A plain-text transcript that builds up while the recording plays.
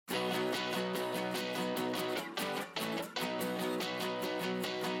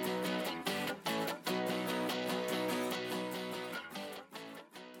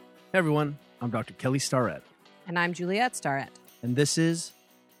Hey everyone, I'm Dr. Kelly Starrett. And I'm Juliette Starrett. And this is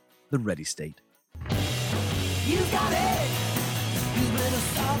The Ready State. You got it. You better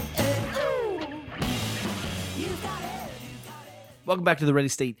stop it. You got it. Welcome back to The Ready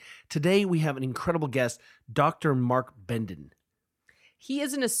State. Today we have an incredible guest, Dr. Mark Benden. He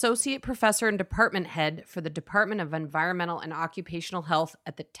is an associate professor and department head for the Department of Environmental and Occupational Health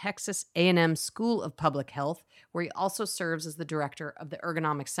at the Texas A&M School of Public Health, where he also serves as the director of the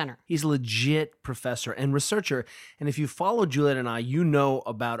Ergonomics Center. He's a legit professor and researcher, and if you follow Juliet and I, you know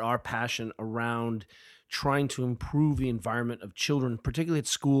about our passion around trying to improve the environment of children, particularly at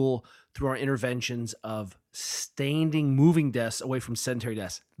school, through our interventions of standing, moving desks away from sedentary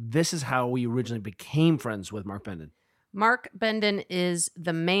desks. This is how we originally became friends with Mark Benden. Mark Benden is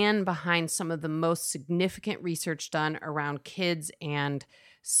the man behind some of the most significant research done around kids and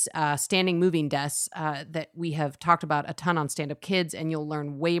standing moving desks that we have talked about a ton on Stand Up Kids, and you'll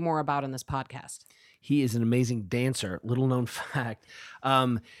learn way more about in this podcast. He is an amazing dancer, little known fact.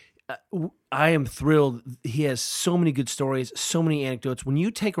 I am thrilled. He has so many good stories, so many anecdotes. When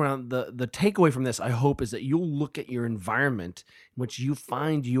you take around the takeaway from this, I hope, is that you'll look at your environment in which you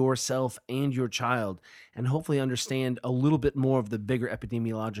find yourself and your child and hopefully understand a little bit more of the bigger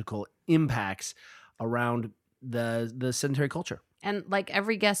epidemiological impacts around the sedentary culture. And like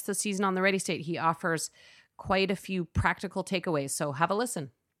every guest this season on The Ready State, he offers quite a few practical takeaways. So have a listen.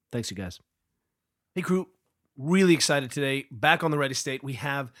 Thanks, you guys. Hey, crew. Really excited today. Back on The Ready State, we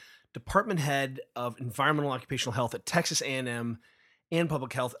have Department Head of Environmental and Occupational Health at Texas A&M and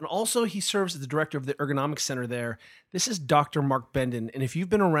Public Health. And also he serves as the director of the Ergonomics Center there. This is Dr. Mark Benden. And if you've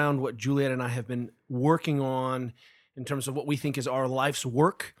been around what Juliet and I have been working on in terms of what we think is our life's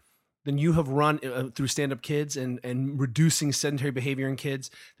work, then you have run through Stand Up Kids and reducing sedentary behavior in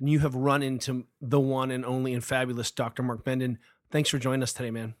kids, then you have run into the one and only and fabulous Dr. Mark Benden. Thanks for joining us today,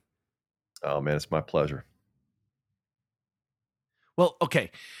 man. Oh, man, it's my pleasure. Well,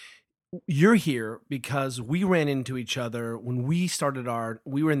 okay. You're here because we ran into each other when we started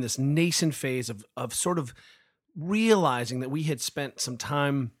we were in this nascent phase of sort of realizing that we had spent some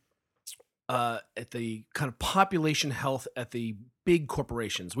time at the kind of population health at the big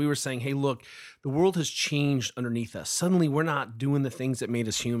corporations. We were saying, hey, look, the world has changed underneath us. Suddenly we're not doing the things that made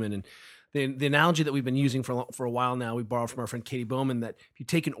us human. And the analogy that we've been using for a while now, we borrowed from our friend Katie Bowman, that if you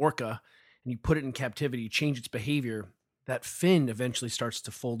take an orca and you put it in captivity, you change its behavior, that fin eventually starts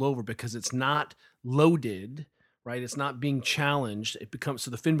to fold over because it's not loaded, right? It's not being challenged. So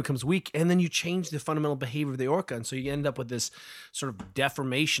the fin becomes weak, and then you change the fundamental behavior of the orca. And so you end up with this sort of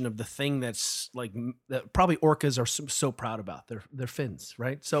deformation of the thing that probably orcas are so proud about, their fins,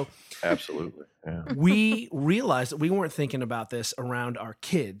 right? So absolutely. Yeah. We realized that we weren't thinking about this around our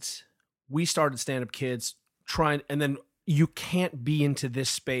kids. We started Stand Up Kids and then you can't be into this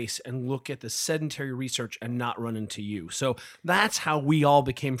space and look at the sedentary research and not run into you. So that's how we all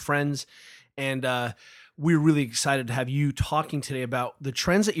became friends. And we're really excited to have you talking today about the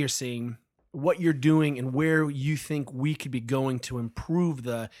trends that you're seeing, what you're doing, and where you think we could be going to improve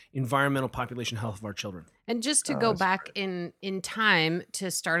the environmental population health of our children. And just to go back in time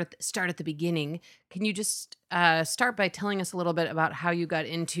to start at the beginning, can you just start by telling us a little bit about how you got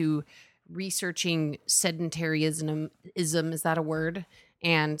into researching sedentaryism, is that a word?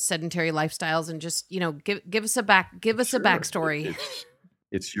 And sedentary lifestyles, and just, give us a backstory.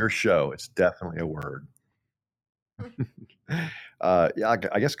 It's your show. It's definitely a word. I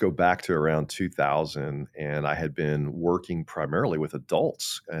guess go back to around 2000, and I had been working primarily with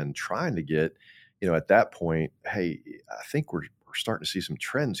adults and trying to get, at that point, hey, I think we're starting to see some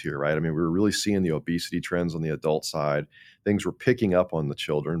trends here, right? I mean, we were really seeing the obesity trends on the adult side. Things were picking up on the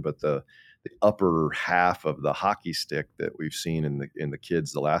children, but the upper half of the hockey stick that we've seen in the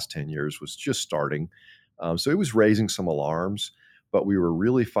kids the last 10 years was just starting. So it was raising some alarms, but we were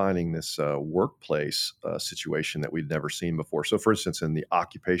really finding this workplace situation that we'd never seen before. So for instance, in the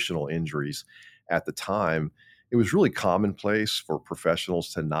occupational injuries at the time, it was really commonplace for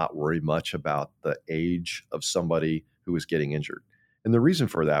professionals to not worry much about the age of somebody who was getting injured. And the reason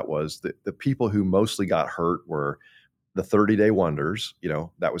for that was that the people who mostly got hurt were the 30-day wonders.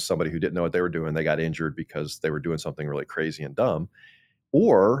 That was somebody who didn't know what they were doing. They got injured because they were doing something really crazy and dumb.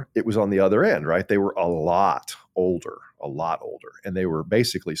 Or it was on the other end, right? They were a lot older, and they were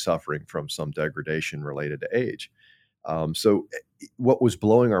basically suffering from some degradation related to age. So what was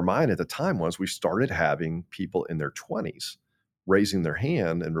blowing our mind at the time was we started having people in their 20s raising their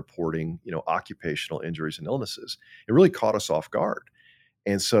hand and reporting, occupational injuries and illnesses. It really caught us off guard.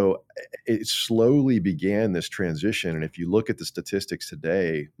 And so it slowly began this transition. And if you look at the statistics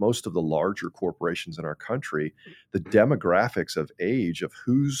today, most of the larger corporations in our country, the demographics of age of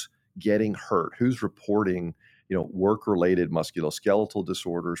who's getting hurt? Who's reporting, work-related musculoskeletal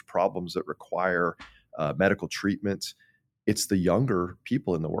disorders, problems that require medical treatments? It's the younger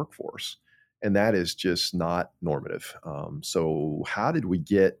people in the workforce. And that is just not normative. So how did we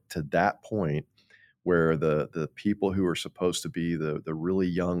get to that point where the people who are supposed to be the really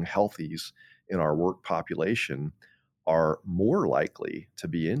young healthies in our work population are more likely to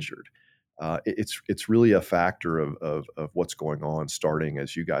be injured? It's really a factor of what's going on, starting,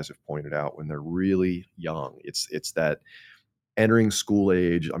 as you guys have pointed out, when they're really young. It's that entering school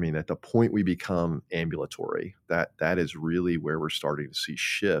age. I mean, at the point we become ambulatory, that is really where we're starting to see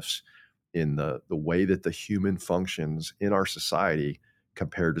shifts in the way that the human functions in our society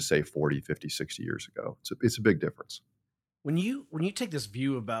compared to, say, 40, 50, 60 years ago. It's a big difference. When you take this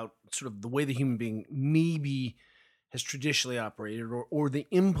view about sort of the way the human being maybe has traditionally operated, or the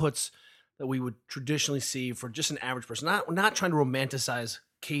inputs that we would traditionally see for just an average person, not trying to romanticize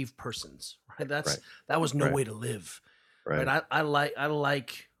cave persons, right? That was no way to live. Right. I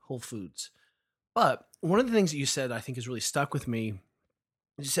like Whole Foods. But one of the things that you said, I think, has really stuck with me.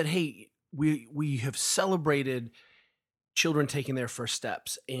 You said, hey, we have celebrated children taking their first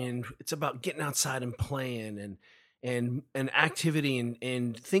steps, and it's about getting outside and playing and activity,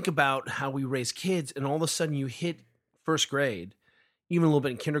 and think about how we raise kids, and all of a sudden you hit first grade, even a little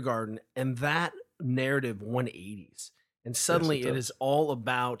bit in kindergarten, and that narrative 180s. And suddenly Yes, it is all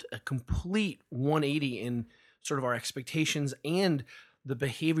about a complete 180 in sort of our expectations and the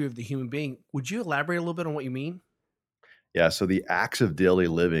behavior of the human being. Would you elaborate a little bit on what you mean? Yeah. So the acts of daily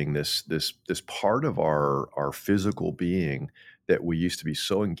living, this part of our physical being that we used to be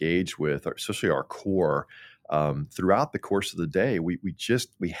so engaged with, especially our core, throughout the course of the day, we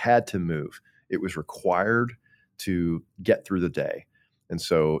had to move. It was required to get through the day. And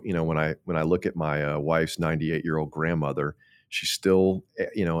so, when I look at my wife's 98-year-old grandmother, she's still,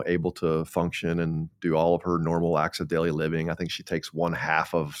 able to function and do all of her normal acts of daily living. I think she takes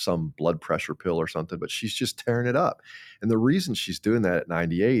 1/2 of some blood pressure pill or something, but she's just tearing it up. And the reason she's doing that at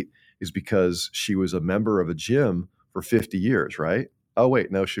 98 is because she was a member of a gym for 50 years, right? Oh, wait,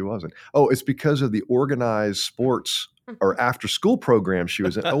 no, she wasn't. Oh, it's because of the organized sports or after school program she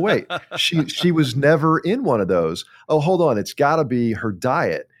was in. Oh, wait, she was never in one of those. Oh, hold on. It's got to be her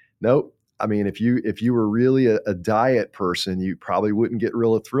diet. Nope. I mean, if you were really a diet person, you probably wouldn't get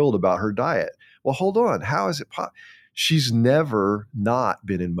really thrilled about her diet. Well, hold on. How is it possible? She's never not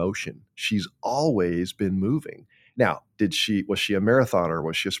been in motion. She's always been moving. Now, was she a marathoner?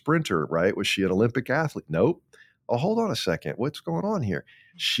 Was she a sprinter, right? Was she an Olympic athlete? Nope. Oh, hold on a second. What's going on here?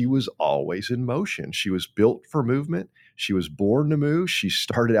 She was always in motion. She was built for movement. She was born to move. She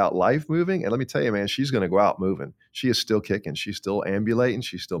started out life moving. And let me tell you, man, she's going to go out moving. She is still kicking. She's still ambulating.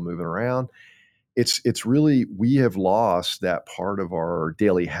 She's still moving around. It's really, we have lost that part of our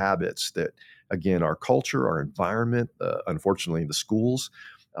daily habits that, again, our culture, our environment, unfortunately, the schools,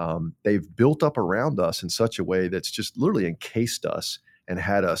 they've built up around us in such a way that's just literally encased us and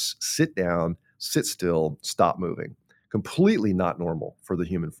had us sit down, sit still, stop moving. Completely not normal for the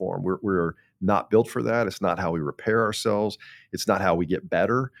human form. We're not built for that. It's not how we repair ourselves. It's not how we get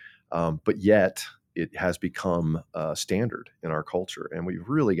better. But yet it has become standard in our culture, and we've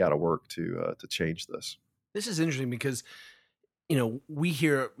really got to work to change this. This is interesting because, we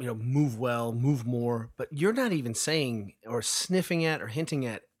hear, move well, move more, but you're not even saying or sniffing at or hinting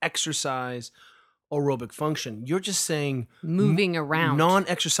at exercise, aerobic function. You're just saying Moving around.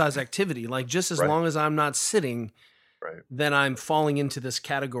 non-exercise activity. Like, just as Right. long as I'm not sitting, Right. then I'm falling into this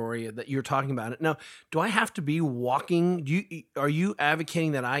category that you're talking about. Now, do I have to be walking? Are you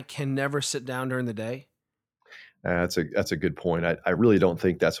advocating that I can never sit down during the day? That's a good point. I really don't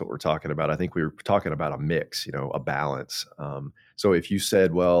think that's what we're talking about. I think we were talking about a mix, a balance. So if you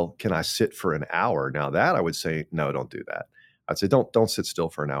said, well, can I sit for an hour? Now that I would say, no, don't do that. I'd say, don't sit still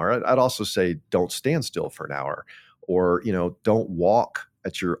for an hour. I'd also say, don't stand still for an hour, or, don't walk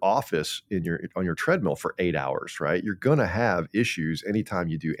at your office on your treadmill for 8 hours, right? You're going to have issues anytime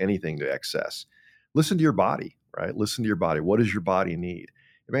you do anything to excess. Listen to your body, right? Listen to your body. What does your body need?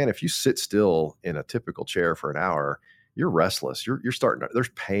 Man, if you sit still in a typical chair for an hour, you're restless. You're starting to, there's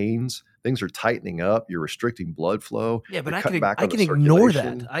pains. Things are tightening up. You're restricting blood flow. Yeah, but You're I cutting can back on the ignore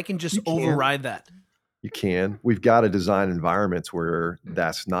circulation. that. I can just You can. override that. You can. We've got to design environments where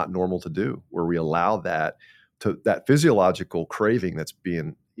that's not normal to do, where we allow that physiological craving that's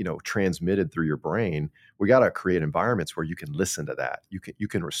being, transmitted through your brain. We got to create environments where you can listen to that. You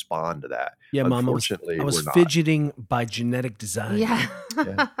can respond to that. Yeah, Mom, Unfortunately, I was we're not. fidgeting by genetic design. Yeah.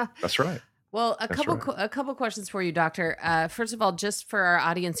 Yeah, that's right. Well, a That's couple questions for you, Doctor. First of all, just for our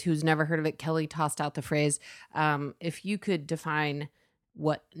audience who's never heard of it, Kelly tossed out the phrase. If you could define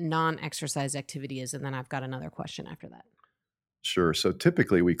what non-exercise activity is, and then I've got another question after that. Sure. So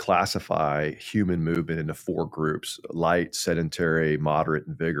typically we classify human movement into 4 groups: light, sedentary, moderate,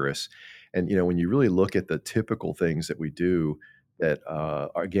 and vigorous. And, when you really look at the typical things that we do that are,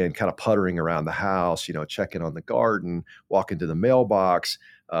 again, kind of puttering around the house, checking on the garden, walking to the mailbox,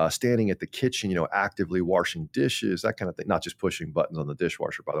 standing at the kitchen, actively washing dishes, that kind of thing, not just pushing buttons on the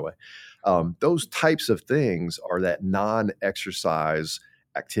dishwasher, by the way. Those types of things are that non-exercise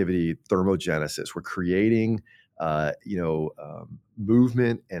activity thermogenesis. We're creating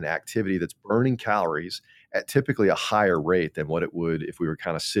movement and activity that's burning calories at typically a higher rate than what it would if we were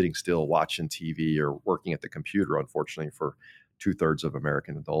kind of sitting still watching TV or working at the computer, unfortunately, for 2/3 of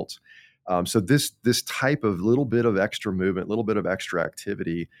American adults. So this type of little bit of extra movement, little bit of extra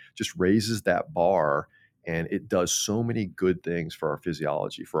activity just raises that bar, and it does so many good things for our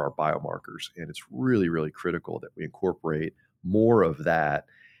physiology, for our biomarkers. And it's really, really critical that we incorporate more of that.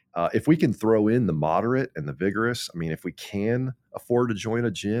 If we can throw in the moderate and the vigorous, I mean, if we can afford to join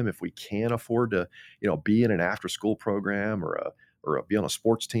a gym, if we can afford to, be in an after-school program or be on a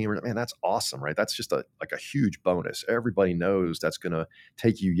sports team, man, that's awesome, right? That's just like a huge bonus. Everybody knows that's going to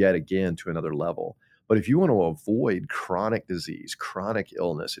take you yet again to another level. But if you want to avoid chronic disease, chronic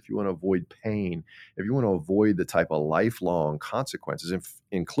illness, if you want to avoid pain, if you want to avoid the type of lifelong consequences,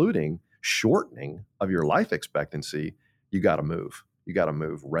 including shortening of your life expectancy, you got to move. You got to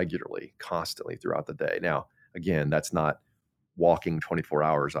move regularly, constantly throughout the day. Now, again, that's not walking 24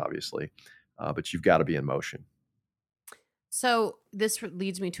 hours, obviously, but you've got to be in motion. So this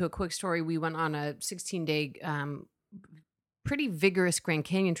leads me to a quick story. We went on a 16-day, pretty vigorous Grand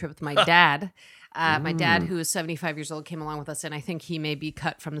Canyon trip with my dad. My dad, who is 75 years old, came along with us, and I think he may be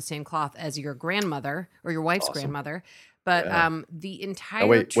cut from the same cloth as your grandmother or your wife's Awesome. grandmother. But Yeah. the entire Oh,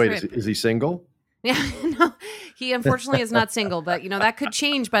 wait, trip, is he single? yeah, no, he unfortunately is not single, but that could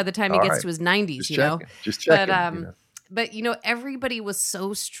change by the time he All gets right. to his 90s, Just you know. checking. Just But checking. everybody was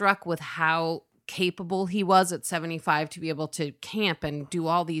so struck with how capable he was at 75 to be able to camp and do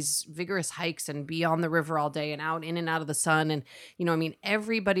all these vigorous hikes and be on the river all day and out in and out of the sun. And,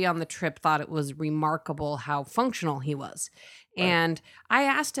 everybody on the trip thought it was remarkable how functional he was. Right. And I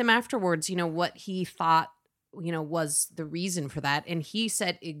asked him afterwards, what he thought, was the reason for that. And he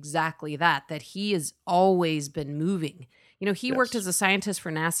said exactly that he has always been moving. He worked Yes. as a scientist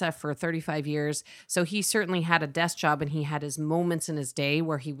for NASA for 35 years. So he certainly had a desk job, and he had his moments in his day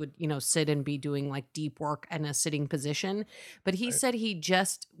where he would, sit and be doing like deep work in a sitting position. But he Right. said he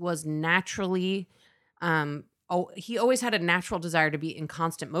just was naturally, he always had a natural desire to be in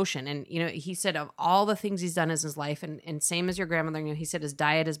constant motion. And, he said of all the things he's done in his life, and same as your grandmother, he said his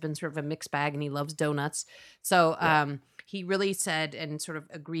diet has been sort of a mixed bag, and he loves donuts. So he really said and sort of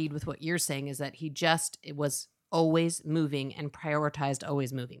agreed with what you're saying, is that it was always moving and prioritized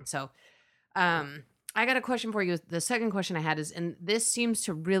always moving. So I got a question for you. The second question I had is, and this seems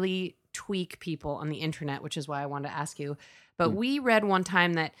to really tweak people on the internet, which is why I wanted to ask you, but we read one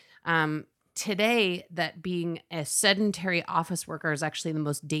time that today that being a sedentary office worker is actually the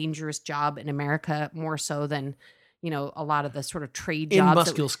most dangerous job in America, more so than a lot of the sort of trade In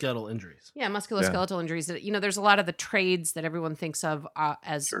jobs. musculoskeletal injuries. Yeah, musculoskeletal injuries. That there's a lot of the trades that everyone thinks of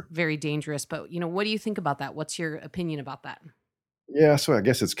as Sure. very dangerous. But what do you think about that? What's your opinion about that? Yeah, so I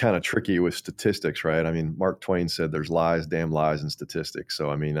guess it's kind of tricky with statistics, right? I mean, Mark Twain said there's lies, damn lies in statistics. So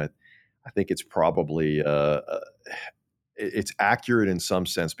I mean, I think it's probably it's accurate in some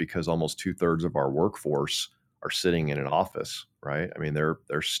sense because almost 2/3 of our workforce are sitting in an office, right? I mean,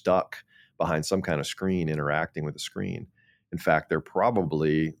 they're stuck behind some kind of screen, interacting with a screen. In fact, they're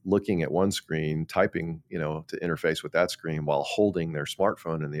probably looking at one screen, typing, to interface with that screen while holding their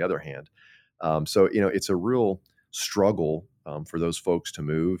smartphone in the other hand. So, it's a real struggle for those folks to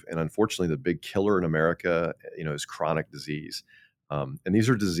move. And unfortunately, the big killer in America, is chronic disease. And these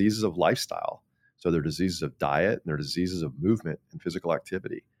are diseases of lifestyle. So they're diseases of diet and they're diseases of movement and physical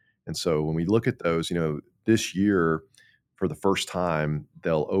activity. And so when we look at those, this year, for the first time,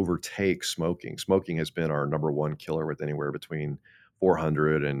 they'll overtake smoking. Smoking has been our number one killer, with anywhere between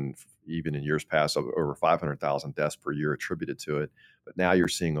 400 and even in years past, over 500,000 deaths per year attributed to it. But now you're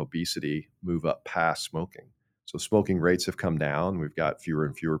seeing obesity move up past smoking. So smoking rates have come down. We've got fewer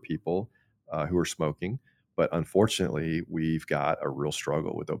and fewer people who are smoking. But unfortunately, we've got a real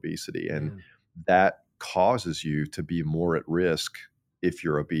struggle with obesity. And that causes you to be more at risk if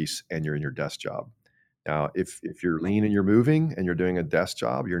you're obese and you're in your desk job. Now, if you're lean and you're moving and you're doing a desk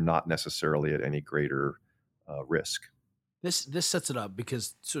job, you're not necessarily at any greater risk. This sets it up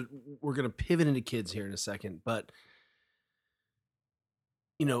because we're going to pivot into kids here in a second, but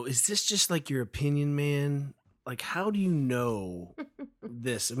is this just like your opinion, man? Like, how do you know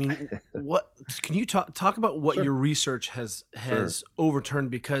this. I mean, what can you talk about what Sure. your research has Sure.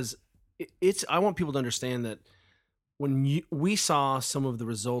 overturned? Because it's I want people to understand that when we saw some of the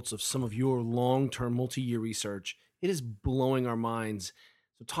results of some of your long-term multi-year research, it is blowing our minds.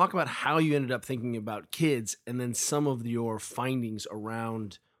 So talk about how you ended up thinking about kids and then some of your findings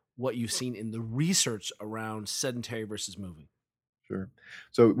around what you've seen in the research around sedentary versus moving. Sure.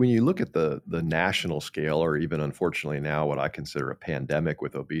 So when you look at the national scale, or even unfortunately now what I consider a pandemic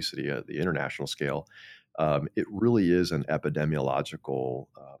with obesity at the international scale, it really is an epidemiological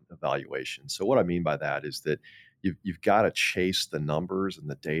evaluation. So what I mean by that is that you've got to chase the numbers and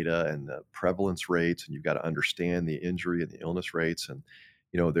the data and the prevalence rates, and you've got to understand the injury and the illness rates. And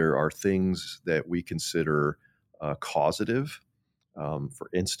there are things that we consider causative. For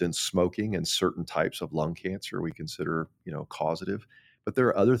instance, smoking and certain types of lung cancer we consider, causative, but there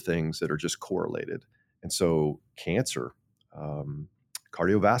are other things that are just correlated. And so, cancer, um,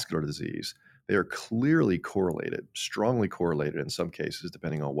 cardiovascular disease, they are clearly correlated, strongly correlated in some cases,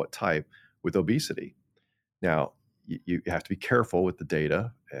 depending on what type, with obesity. Now, you have to be careful with the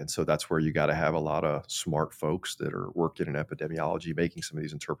data. And so that's where you got to have a lot of smart folks that are working in epidemiology, making some of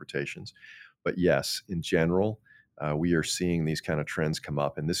these interpretations. But yes, in general, we are seeing these kind of trends come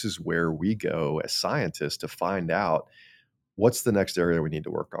up. And this is where we go as scientists to find out what's the next area we need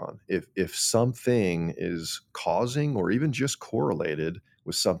to work on. If something is causing or even just correlated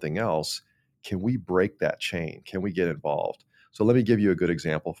with something else, can we break that chain? Can we get involved? So let me give you a good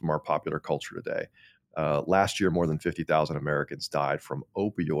example from our popular culture today. Last year, more than 50,000 Americans died from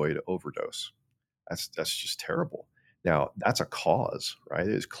opioid overdose. That's just terrible. Now, that's a cause, right?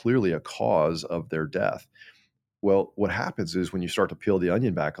 It is clearly a cause of their death. Well, what happens is when you start to peel the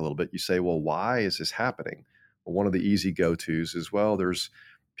onion back a little bit, you say, well, why is this happening? Well, one of the easy go-tos is, well, there's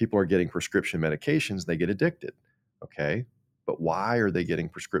people are getting prescription medications, they get addicted. Okay. But why are they getting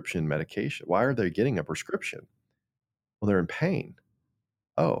prescription medication? Why are they getting a prescription? Well, they're in pain.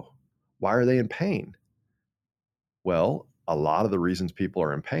 Oh, why are they in pain? Well, a lot of the reasons people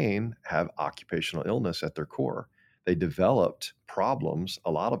are in pain have occupational illness at their core. They developed problems,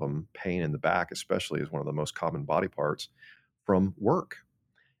 a lot of them, pain in the back, especially, is one of the most common body parts from work.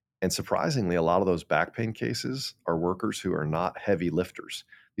 And surprisingly, a lot of those back pain cases are workers who are not heavy lifters.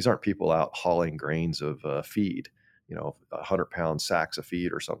 These aren't people out hauling grains of feed, 100-pound sacks of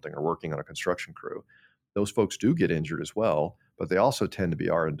feed or something, or working on a construction crew. Those folks do get injured as well, but they also tend to be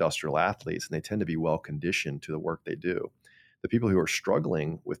our industrial athletes, and they tend to be well conditioned to the work they do. The people who are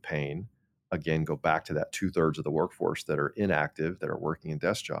struggling with pain, again, go back to that 2/3 of the workforce that are inactive, that are working in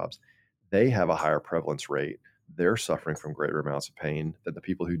desk jobs. They have a higher prevalence rate. They're suffering from greater amounts of pain than the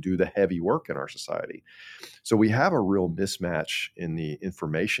people who do the heavy work in our society. So we have a real mismatch in the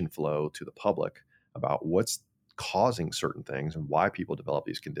information flow to the public about what's causing certain things and why people develop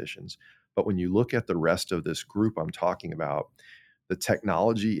these conditions. But when you look at the rest of this group I'm talking about, the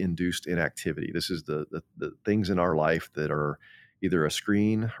technology induced inactivity, this is the things in our life that are either a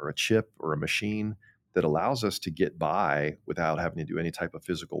screen or a chip or a machine that allows us to get by without having to do any type of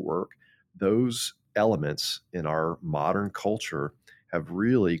physical work. Those elements in our modern culture have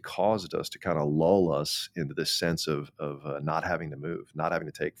really caused us to kind of lull us into this sense of not having to move, not having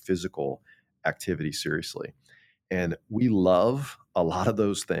to take physical activity seriously. And we love a lot of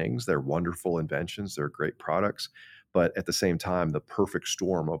those things. They're wonderful inventions, they're great products. But at the same time, the perfect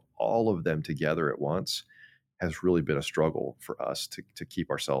storm of all of them together at once has really been a struggle for us to keep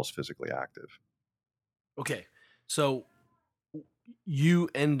ourselves physically active. Okay. So you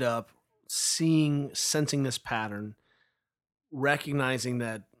end up sensing this pattern, recognizing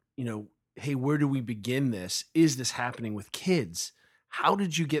that, hey, where do we begin this? Is this happening with kids? How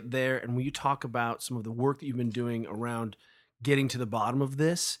did you get there? And will you talk about some of the work that you've been doing around getting to the bottom of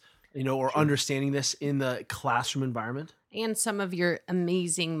this, or Sure. understanding this in the classroom environment? And some of your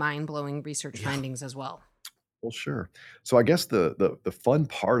amazing, mind blowing research Yeah. findings as well. Well, sure. So I guess the fun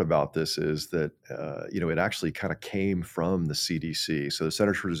part about this is that it actually kind of came from the CDC. So the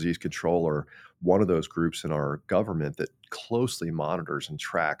Centers for Disease Control are one of those groups in our government that closely monitors and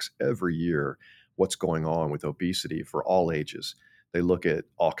tracks every year what's going on with obesity for all ages. They look at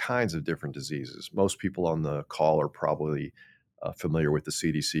all kinds of different diseases. Most people on the call are probably familiar with the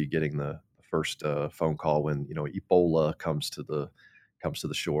CDC getting the first phone call when Ebola comes to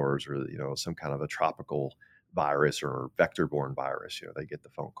the shores, or some kind of a tropical virus or vector-borne virus. They get the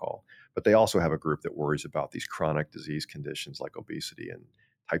phone call. But they also have a group that worries about these chronic disease conditions like obesity and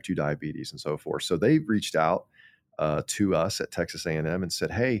type 2 diabetes and so forth. So they reached out to us at Texas A&M and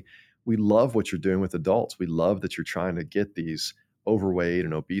said, hey, we love what you're doing with adults. We love that you're trying to get these overweight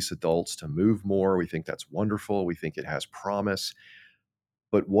and obese adults to move more. We think that's wonderful. We think it has promise.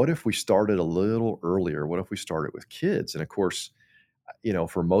 But what if we started a little earlier? What if we started with kids? And of course,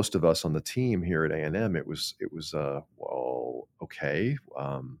 for most of us on the team here at A&M, well, okay,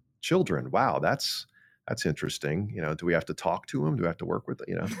 children. Wow, that's interesting. Do we have to talk to them? Do we have to work with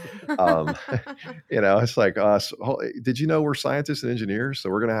um, it's like us. Did you know we're scientists and engineers? So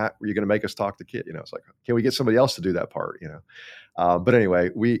you're gonna make us talk to kids? It's like, can we get somebody else to do that part? But anyway,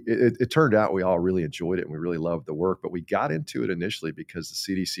 it turned out we all really enjoyed it and we really loved the work. But we got into it initially because the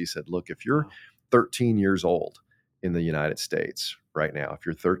CDC said, look, if you're 13 years old in the United States right now, if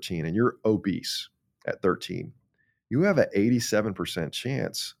you're 13 and you're obese at 13, you have an 87%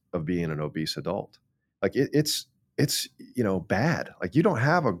 chance of being an obese adult. Like it's bad. Like you don't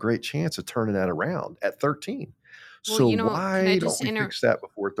have a great chance of turning that around at 13. Well, So can I why don't just we fix that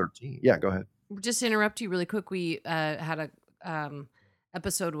before 13? Yeah, go ahead. just interrupt you really quick? We had a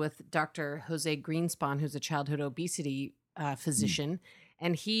episode with Dr. Jose Greenspan, who's a childhood obesity physician,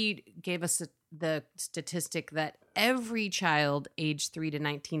 and he gave us the statistic that every child aged 3 to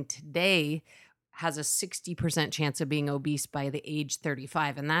 19 today has a 60% chance of being obese by the age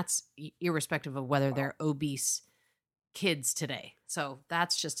 35, and that's irrespective of whether they're obese kids today. So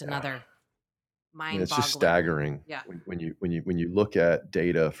that's just another mind-boggling. It's just staggering. Yeah. When you look at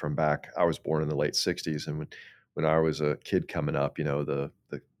data from back, I was born in the late 60s, and when I was a kid coming up, the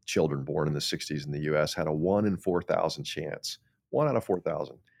children born in the 60s in the US had a 1 in 4,000 chance, 1 out of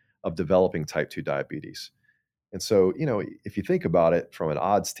 4,000 of developing type 2 diabetes. And so, if you think about it from an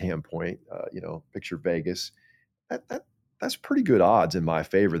odds standpoint, picture Vegas, that's pretty good odds in my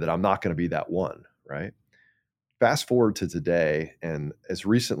favor that I'm not going to be that one, right? Fast forward to today, and as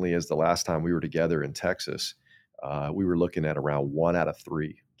recently as the last time we were together in Texas, we were looking at around 1 out of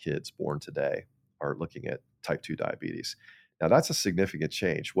 3 kids born today are looking at type 2 diabetes. Now, that's a significant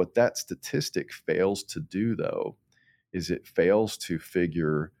change. What that statistic fails to do, though, is it fails to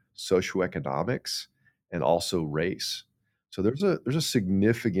figure socioeconomics and also race. So there's a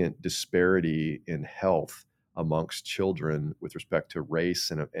significant disparity in health amongst children with respect to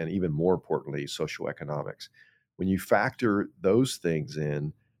race and even more importantly, socioeconomics. When you factor those things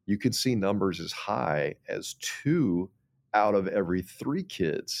in, you can see numbers as high as 2 out of every 3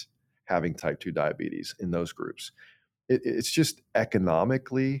 kids having type 2 diabetes in those groups. It's just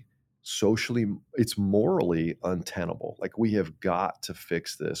economically, socially, it's morally untenable. Like we have got to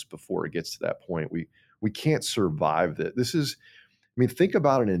fix this before it gets to that point. We can't survive this. Think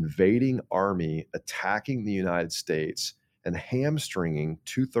about an invading army attacking the United States and hamstringing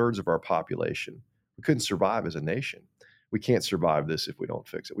 2/3 of our population. We couldn't survive as a nation. We can't survive this if we don't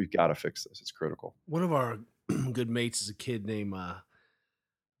fix it. We've got to fix this. It's critical. One of our good mates is a kid named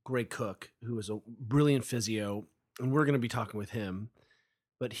Gray Cook, who is a brilliant physio, and we're going to be talking with him.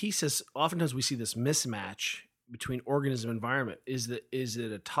 But he says oftentimes we see this mismatch between organism and environment. Is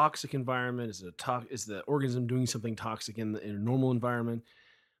it a toxic environment? Is the organism doing something toxic in a normal environment?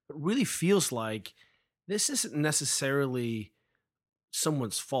 It really feels like this isn't necessarily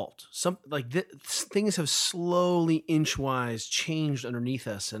someone's fault. Things have slowly inchwise changed underneath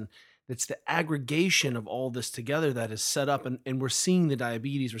us, and it's the aggregation of all this together that is set up, and we're seeing the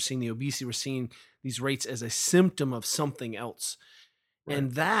diabetes, we're seeing the obesity, we're seeing these rates as a symptom of something else. Right.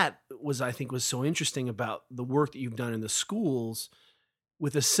 And that I think was so interesting about the work that you've done in the schools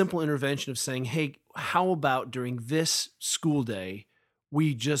with a simple intervention of saying, hey, how about during this school day,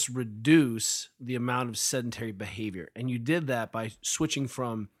 we just reduce the amount of sedentary behavior. And you did that by switching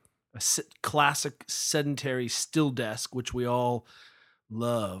from a classic sedentary still desk, which we all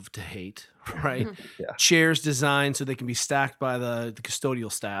love to hate, right? Yeah. Chairs designed so they can be stacked by the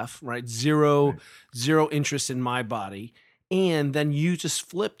custodial staff, right? Zero interest in my body. And then you just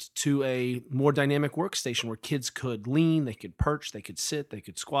flipped to a more dynamic workstation where kids could lean, they could perch, they could sit, they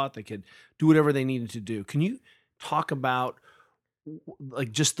could squat, they could do whatever they needed to do. Can you talk about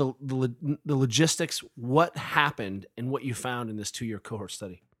like just the logistics, what happened and what you found in this 2-year cohort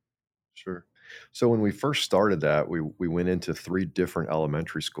study? Sure. So when we first started that, we went into 3 different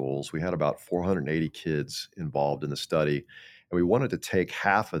elementary schools. We had about 480 kids involved in the study, and we wanted to take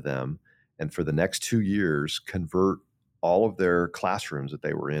half of them and for the next 2 years convert all of their classrooms that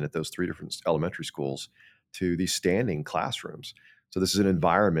they were in at those 3 different elementary schools to these standing classrooms. So this is an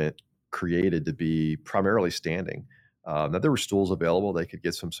environment created to be primarily standing. Now there were stools available. They could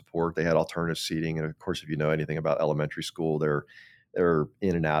get some support. They had alternative seating. And of course, if you know anything about elementary school, they're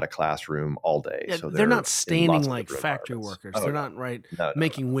in and out of classroom all day. Yeah, So they're not standing like different factory environments. workers. Oh, They're no. not No,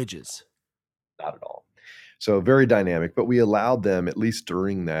 making widgets. not at all. So very dynamic, but we allowed them, at least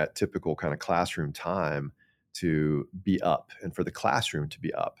during that typical kind of classroom time, to be up and for the classroom to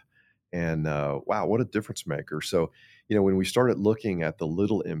be up. And wow, what a difference maker. So, when we started looking at the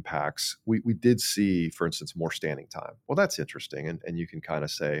little impacts, we did see, for instance, more standing time. Well, that's interesting. And you can kind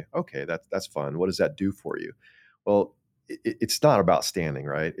of say, okay, that's fun. What does that do for you? Well, it's not about standing,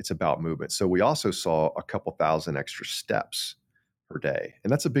 right? It's about movement. So we also saw a couple thousand extra steps per day.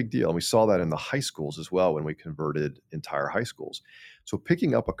 And that's a big deal. And we saw that in the high schools as well when we converted entire high schools. So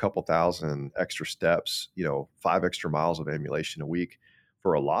picking up a couple thousand extra steps, 5 extra miles of ambulation a week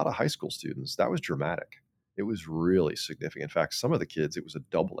for a lot of high school students, that was dramatic. It was really significant. In fact, some of the kids, it was a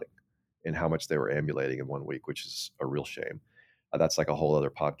doubling in how much they were ambulating in 1 week, which is a real shame. That's like a whole other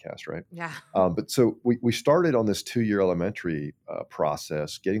podcast, right? Yeah. But so we started on this 2-year elementary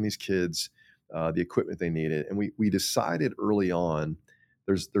process, getting these kids the equipment they needed, and we decided early on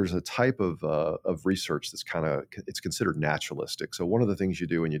there's a type of research that's it's considered naturalistic. So one of the things you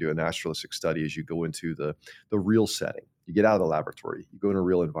do when you do a naturalistic study is you go into the real setting. You get out of the laboratory, you go in a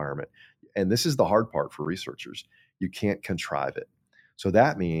real environment, and this is the hard part for researchers. You can't contrive it. So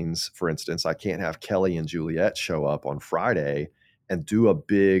that means, for instance, I can't have Kelly and Juliet show up on Friday and do a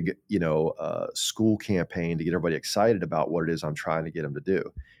big, school campaign to get everybody excited about what it is I'm trying to get them to do.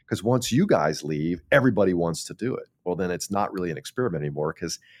 Because once you guys leave, everybody wants to do it. Well, then it's not really an experiment anymore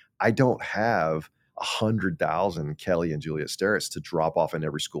because I don't have 100,000 Kelly and Juliet Starretts to drop off in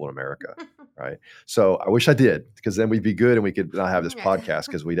every school in America, right? So I wish I did, because then we'd be good and we could not have this podcast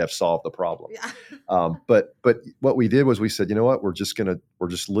because we'd have solved the problem. Yeah. But what we did was we said, you know what, we're just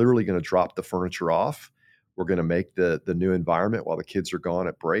literally gonna drop the furniture off. We're going to make the new environment while the kids are gone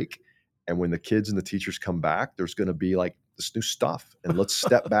at break. And when the kids and the teachers come back, there's going to be like this new stuff. And let's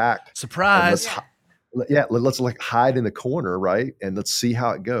step back. Surprise. Let's like hide in the corner, right? And let's see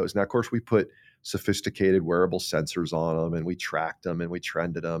how it goes. Now, of course, we put sophisticated wearable sensors on them, and we tracked them, and we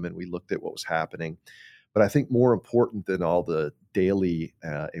trended them, and we looked at what was happening. But I think more important than all the daily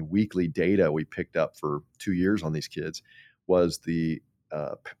and weekly data we picked up for 2 years on these kids was the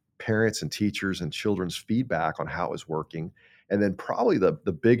parents and teachers and children's feedback on how it was working. And then probably the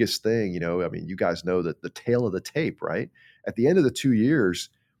biggest thing, you guys know that the tail of the tape, right? At the end of the 2 years,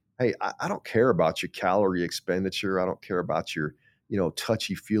 hey, I don't care about your calorie expenditure. I don't care about your,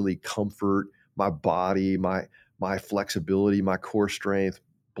 touchy-feely comfort, my body, my flexibility, my core strength,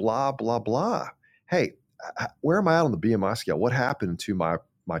 blah, blah, blah. Hey, where am I at on the BMI scale? What happened to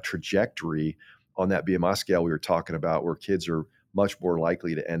my trajectory on that BMI scale we were talking about, where kids are much more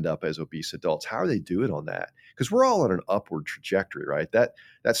likely to end up as obese adults? How are they doing on that? Because we're all on an upward trajectory, right? That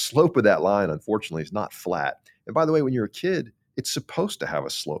slope of that line, unfortunately, is not flat. And by the way, when you're a kid, it's supposed to have a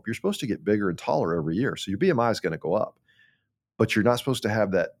slope. You're supposed to get bigger and taller every year. So your BMI is going to go up, but you're not supposed to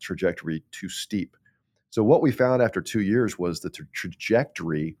have that trajectory too steep. So what we found after 2 years was the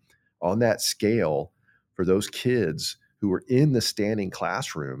trajectory on that scale for those kids who were in the standing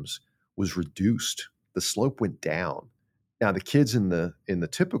classrooms was reduced. The slope went down. Now, the kids in the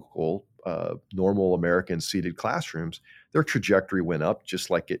typical normal American seated classrooms, their trajectory went up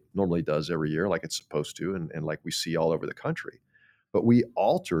just like it normally does every year, like it's supposed to, and like we see all over the country. But we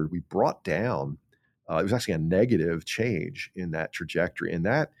brought down, it was actually a negative change in that trajectory. And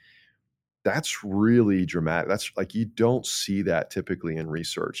that's really dramatic. That's like, you don't see that typically in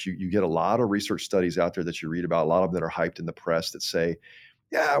research. You get a lot of research studies out there that you read about, a lot of them that are hyped in the press that say,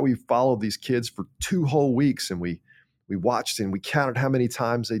 yeah, we followed these kids for 2 whole weeks and we watched and we counted how many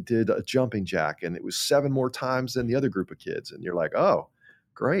times they did a jumping jack, and it was 7 more times than the other group of kids. And you're like, oh,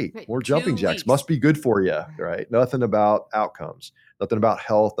 great, Right, more 2 jumping jacks weeks. must be good for you, right? Nothing about outcomes, nothing about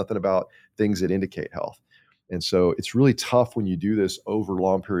health, nothing about things that indicate health. And so it's really tough when you do this over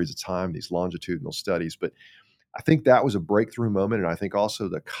long periods of time, these longitudinal studies. But I think that was a breakthrough moment. And I think also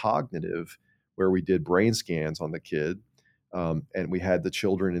the cognitive, where we did brain scans on the kid. And we had the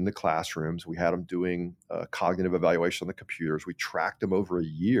children in the classrooms. We had them doing cognitive evaluation on the computers. We tracked them over a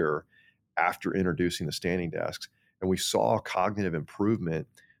year after introducing the standing desks. And we saw cognitive improvement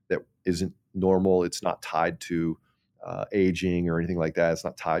that isn't normal. It's not tied to aging or anything like that. It's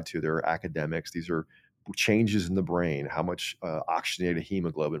not tied to their academics. These are changes in the brain, how much oxygenated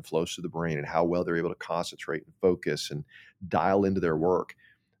hemoglobin flows through the brain, and how well they're able to concentrate and focus and dial into their work.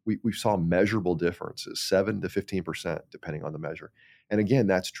 We saw measurable differences, 7 to 15%, depending on the measure. And again,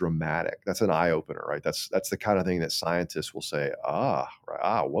 that's dramatic. That's an eye opener, right? That's the kind of thing that scientists will say,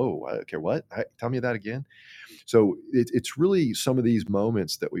 whoa, okay, what? Tell me that again. So it's really some of these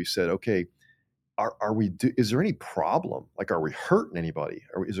moments that we said, okay, is there any problem? Like, are we hurting anybody?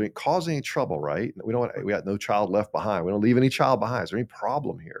 Is there causing any trouble, right? We got no child left behind. We don't leave any child behind. Is there any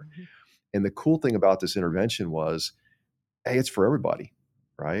problem here? Mhm. And the cool thing about this intervention was, hey, it's for everybody,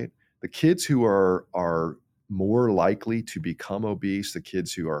 right? The kids who are more likely to become obese, the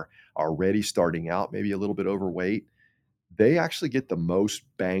kids who are already starting out maybe a little bit overweight, they actually get the most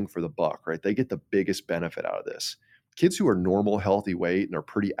bang for the buck, right? They get the biggest benefit out of this. Kids who are normal, healthy weight and are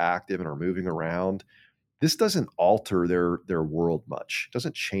pretty active and are moving around, this doesn't alter their world much. It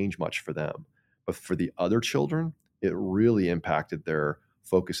doesn't change much for them. But for the other children, it really impacted their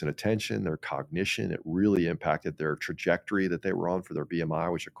focus and attention, their cognition. It really impacted their trajectory that they were on for their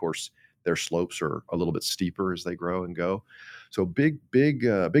BMI, which of course their slopes are a little bit steeper as they grow and go. So big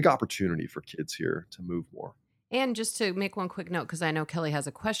opportunity for kids here to move more. And just to make one quick note, because I know Kelly has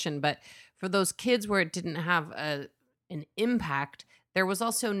a question, but for those kids where it didn't have an impact, there was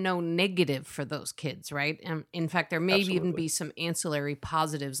also no negative for those kids, right? In fact, there may even Absolutely. be some ancillary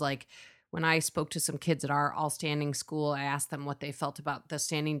positives. Like when I spoke to some kids at our all-standing school, I asked them what they felt about the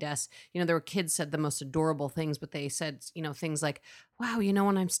standing desk. There were kids said the most adorable things, but they said, things like, wow,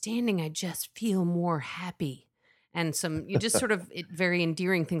 when I'm standing, I just feel more happy. And you just sort of very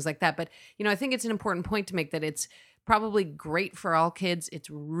endearing things like that. But, I think it's an important point to make that it's probably great for all kids. It's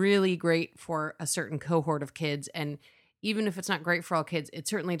really great for a certain cohort of kids. And even if it's not great for all kids, it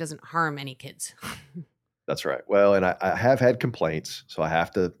certainly doesn't harm any kids. That's right. Well, and I have had complaints, so I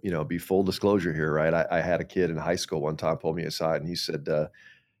have to, be full disclosure here, right? I had a kid in high school one time pull me aside and he said,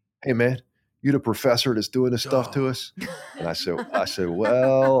 "Hey man, you the professor that's doing this stuff to Oh. us?" And I said,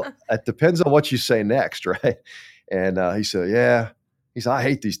 "Well, it depends on what you say next, right?" And he said, "Yeah." He said, "I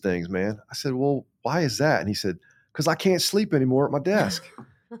hate these things, man." I said, "Well, why is that?" And he said, "Because I can't sleep anymore at my desk."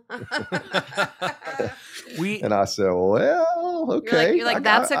 We And I said, "Well, okay, You're like,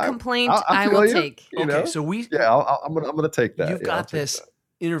 that's a complaint I feel will you, take. okay, so we Yeah, I'm gonna take that. you've Yeah, I'll got take this that.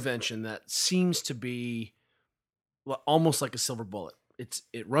 intervention that seems to be almost like a silver bullet.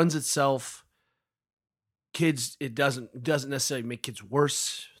 It runs itself. Kids, it doesn't necessarily make kids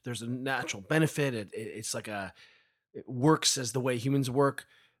worse. There's a natural benefit. It's like it works as the way humans work,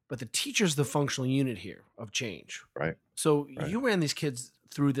 but the teacher's the functional unit here of change. Right, So right. you ran these kids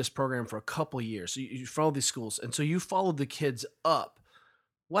through this program for a couple of years. So you followed these schools, and so you followed the kids up.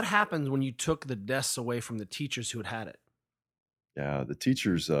 What happens when you took the desks away from the teachers who had it? Yeah, the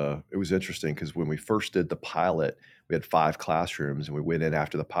teachers, it was interesting because when we first did the pilot, we had 5 classrooms, and we went in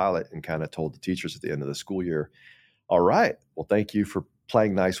after the pilot and kinda told the teachers at the end of the school year, "All right, well, thank you for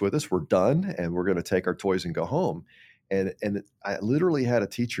playing nice with us. We're done, and we're gonna take our toys and go home." And I literally had a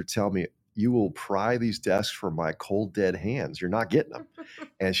teacher tell me, "You will pry these desks from my cold, dead hands. You're not getting them."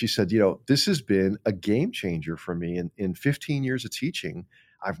 And she said, "This has been a game changer for me in 15 years of teaching.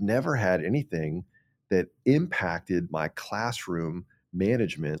 I've never had anything that impacted my classroom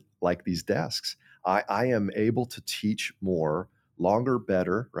management like these desks. I am able to teach more, longer,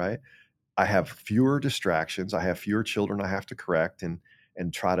 better, right? I have fewer distractions. I have fewer children I have to correct and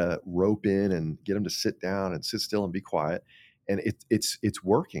try to rope in and get them to sit down and sit still and be quiet. And it's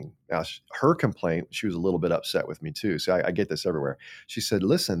working." Now, her complaint, she was a little bit upset with me too. So I get this everywhere. She said,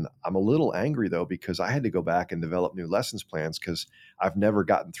 "Listen, I'm a little angry though because I had to go back and develop new lessons plans because I've never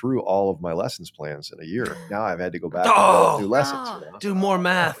gotten through all of my lessons plans in a year. Now I've had to go back and develop new Oh, lessons." Oh. do more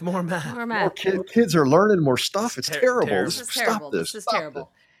math, more math. More More math. kids are learning more stuff. It's terrible. Terrible. This is Stop terrible. this. This is Stop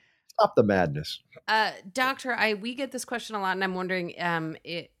terrible. Stop the madness. Doctor, we get this question a lot, and I'm wondering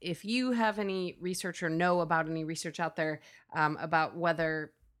if you have any research or know about any research out there about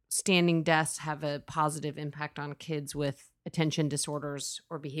whether standing desks have a positive impact on kids with attention disorders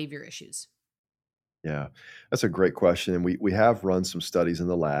or behavior issues. Yeah, that's a great question. And we have run some studies in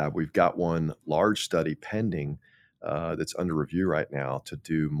the lab. We've got one large study pending that's under review right now to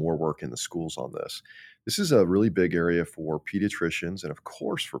do more work in the schools on this. This is a really big area for pediatricians and, of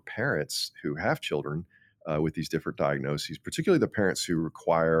course, for parents who have children with these different diagnoses, particularly the parents who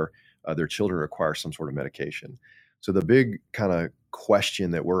require their children require some sort of medication. So the big kind of question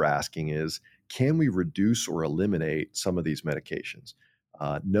that we're asking is, can we reduce or eliminate some of these medications?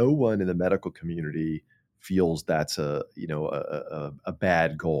 No one in the medical community feels that's a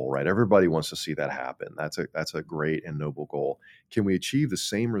bad goal, right? Everybody wants to see that happen. That's a great and noble goal. Can we achieve the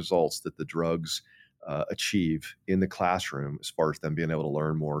same results that the drugs achieve in the classroom as far as them being able to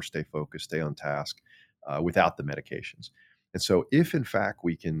learn more, stay focused, stay on task without the medications? And so, if in fact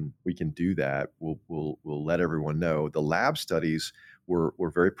we can do that, we'll let everyone know. The lab studies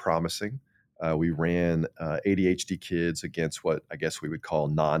were very promising. We ran ADHD kids against what I guess we would call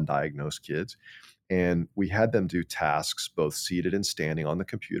non-diagnosed kids. And we had them do tasks, both seated and standing on the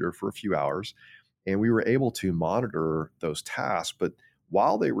computer for a few hours. And we were able to monitor those tasks. But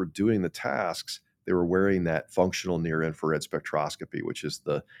while they were doing the tasks, they were wearing that functional near infrared spectroscopy, which is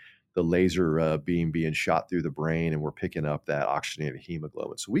the laser beam being shot through the brain, and we're picking up that oxygenated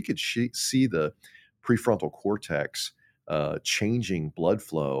hemoglobin. So we could see the prefrontal cortex changing blood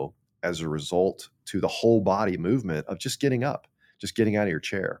flow as a result to the whole body movement of just getting up, just getting out of your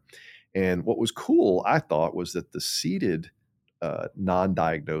chair. And what was cool, I thought, was that the seated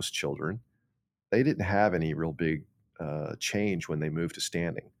non-diagnosed children, they didn't have any real big change when they moved to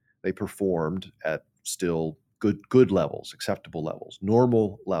standing. They performed at still good levels, acceptable levels,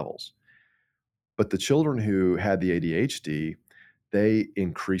 normal levels. But the children who had the ADHD, they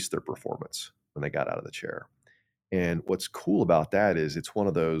increased their performance when they got out of the chair. And what's cool about that is it's one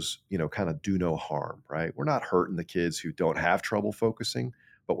of those, kind of do no harm, right? We're not hurting the kids who don't have trouble focusing,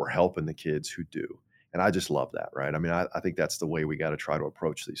 but we're helping the kids who do. And I just love that, right? I mean, I think that's the way we got to try to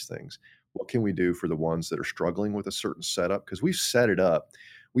approach these things. What can we do for the ones that are struggling with a certain setup? Because we've set it up.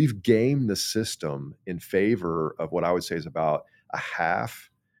 We've gamed the system in favor of what I would say is about a half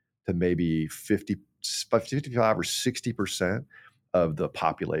to maybe 55 or 60% of the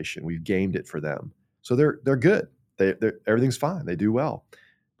population. We've gamed it for them. So they're good. They're everything's fine. They do well.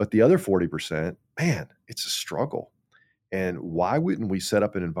 But the other 40%, man, it's a struggle. And why wouldn't we set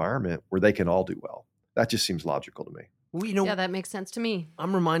up an environment where they can all do well? That just seems logical to me. Well, Yeah, that makes sense to me.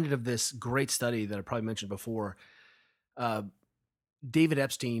 I'm reminded of this great study that I probably mentioned before. David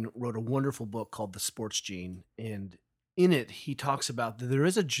Epstein wrote a wonderful book called The Sports Gene. And in it, he talks about that there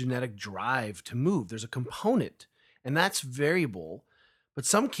is a genetic drive to move. There's a component, and that's variable. But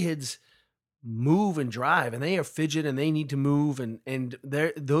some kids move and drive, and they are fidget, and they need to move, and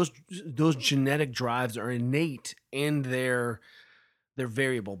those genetic drives are innate, and they're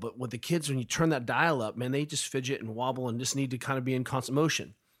variable. But with the kids, when you turn that dial up, man, they just fidget and wobble and just need to kind of be in constant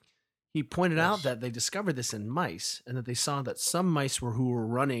motion. He pointed out that they discovered this in mice, and that they saw that some mice who were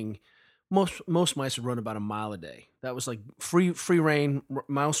running, most mice would run about a mile a day. That was like free reign.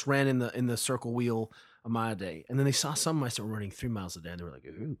 Mouse ran in the circle wheel a mile a day. And then they saw some mice that were running 3 miles a day, and they were like,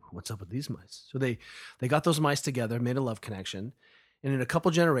 ooh, what's up with these mice? So they got those mice together, made a love connection. And in a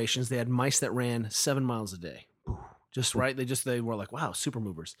couple generations, they had mice that ran 7 miles a day. Just right. They were like, wow, super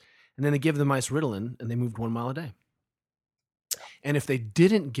movers. And then they give the mice Ritalin, and they moved 1 mile a day. And if they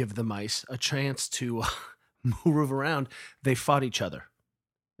didn't give the mice a chance to move around, they fought each other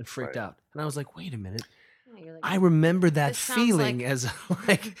and freaked out. And I was like, wait a minute. Like, I remember that this sounds feeling like as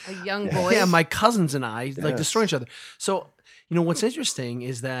like a young boy. Yeah, my cousins and I like Yes. destroying each other. So, what's interesting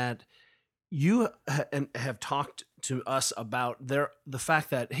is that you have talked to us about the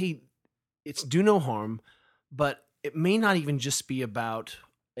fact that, hey, it's do no harm, but it may not even just be about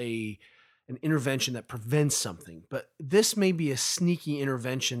an intervention that prevents something, but this may be a sneaky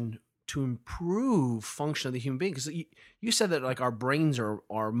intervention to improve function of the human being. Because you said that like our brains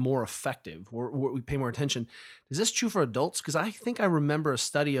are more effective, or we pay more attention. Is this true for adults? Because I think I remember a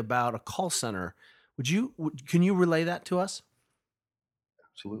study about a call center. Can you relay that to us?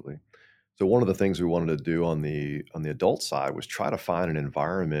 Absolutely. So one of the things we wanted to do on the adult side was try to find an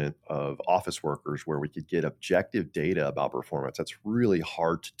environment of office workers where we could get objective data about performance. That's really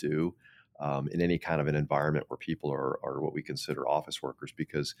hard to do in any kind of an environment where people are what we consider office workers,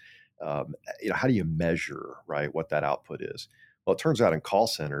 because how do you measure, right, what that output is? Well, it turns out in call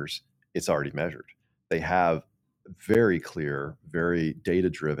centers, it's already measured. They have very clear, very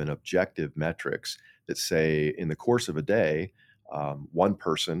data-driven, objective metrics that say in the course of a day, one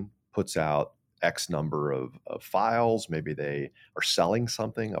person puts out X number of files. Maybe they are selling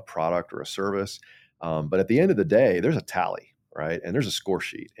something, a product or a service. But at the end of the day, there's a tally, right? And there's a score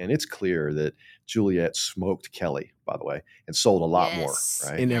sheet. And it's clear that Juliet smoked Kelly, by the way, and sold a lot more,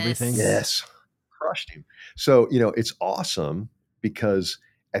 right? In everything. Yes. Crushed him. So, it's awesome because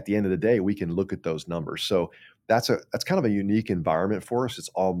at the end of the day, we can look at those numbers. So that's kind of a unique environment for us. It's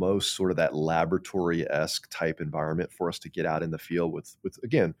almost sort of that laboratory-esque type environment for us to get out in the field with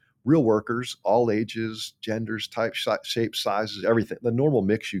again, real workers, all ages, genders, types, shapes, sizes, everything. The normal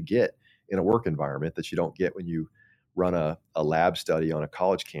mix you get in a work environment that you don't get when you run a lab study on a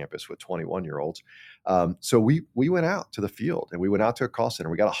college campus with 21-year-olds. So we went out to the field, and we went out to a call center.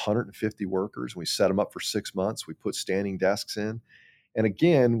 We got 150 workers, and we set them up for 6 months. We put standing desks in. And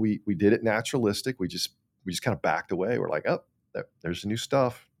again, we did it naturalistic. We just kind of backed away. We're like, oh, there's the new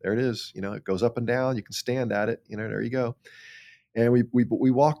stuff. There it is. It goes up and down. You can stand at it. There you go. And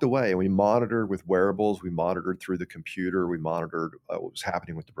we walked away, and we monitored with wearables. We monitored through the computer. We monitored what was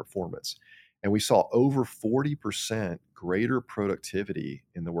happening with the performance. And we saw over 40% greater productivity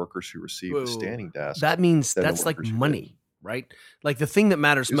in the workers who received the standing desk. That means than the that's like workers who money, right? Like the thing that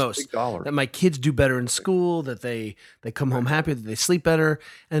matters It's a most, big dollar. that my kids do better in school, that they come home happy, that they sleep better.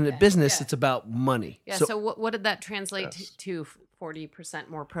 And in business, it's about money. Yeah. So what did that translate Yes. to? 40%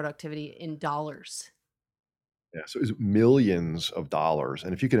 more productivity in dollars. Yeah, so it's millions of dollars.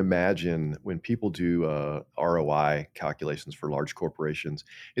 And if you can imagine when people do ROI calculations for large corporations,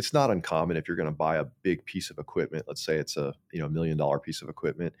 it's not uncommon if you're going to buy a big piece of equipment, let's say it's a $1 million piece of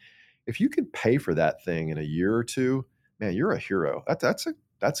equipment. If you can pay for that thing in a year or two, man, you're a hero. That's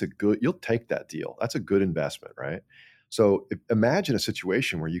a good. You'll take that deal. That's a good investment, right? So imagine a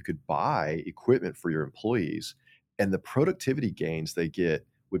situation where you could buy equipment for your employees, and the productivity gains they get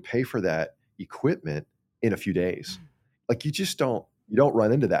would pay for that equipment in a few days. Like you don't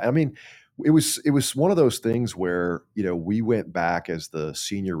run into that. I mean, it was one of those things where, we went back as the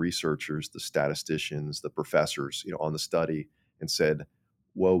senior researchers, the statisticians, the professors, on the study and said,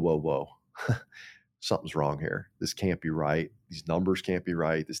 whoa, whoa, whoa. Something's wrong here. This can't be right. These numbers can't be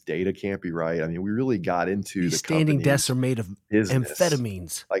right. This data can't be right. I mean, we really got into These the standing desks company's are made of business.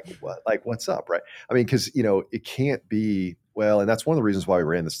 amphetamines. Like what's up, right? I mean, because it can't be well, and that's one of the reasons why we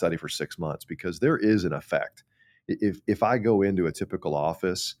ran the study for 6 months, because there is an effect. If I go into a typical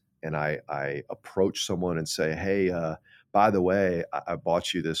office and I approach someone and say, hey, by the way, I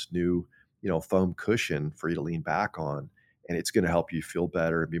bought you this new foam cushion for you to lean back on, and it's going to help you feel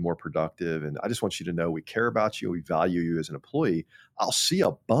better and be more productive, and I just want you to know we care about you, we value you as an employee. I'll see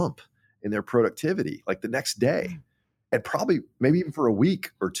a bump in their productivity like the next day, and probably maybe even for a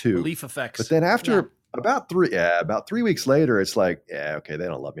week or two. Relief But effects. then after about 3 weeks later, it's like, yeah, okay, they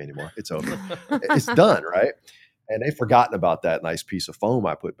don't love me anymore. It's over. It's done, right? And they've forgotten about that nice piece of foam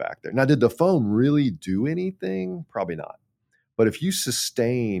I put back there. Now, did the foam really do anything? Probably not. But if you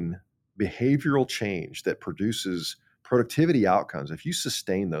sustain behavioral change that produces productivity outcomes, if you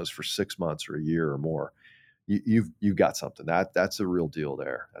sustain those for 6 months or a year or more, you've got something. That's a real deal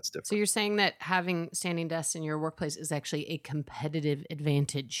there. That's So different. you're saying that having standing desks in your workplace is actually a competitive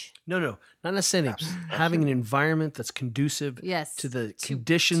advantage? No, not necessarily. Having an environment that's conducive Yes. to the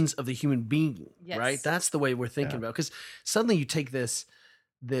conditions of the human being, right? Yes. That's the way we're thinking Yeah. about. Because suddenly you take this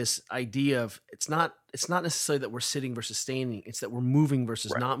idea of it's not necessarily that we're sitting versus standing. It's that we're moving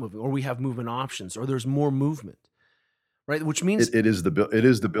versus Right. not moving, or we have movement options, or there's more movement, right? Which means It is the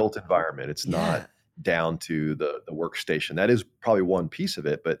built environment. It's not down to the workstation. That is probably one piece of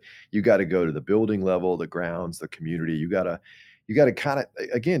it, but you got to go to the building level, the grounds, the community. You got to kind of,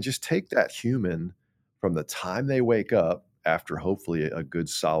 again, just take that human from the time they wake up after hopefully a good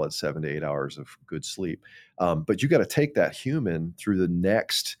solid 7 to 8 hours of good sleep. But you got to take that human through the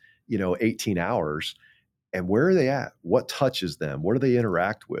next 18 hours. And where are they at? What touches them? What do they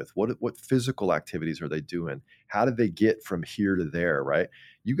interact with? What physical activities are they doing? How did they get from here to there, right?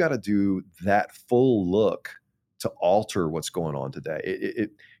 You got to do that full look to alter what's going on today.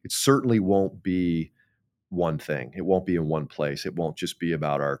 It certainly won't be one thing. It won't be in one place. It won't just be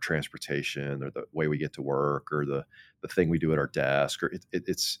about our transportation or the way we get to work or the thing we do at our desk. Or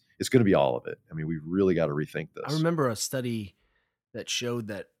it's going to be all of it. I mean, we really got to rethink I this. remember a study that showed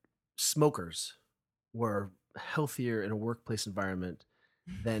that smokers were healthier in a workplace environment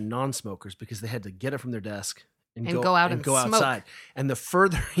than non-smokers because they had to get up from their desk and go out and go smoke. outside. And the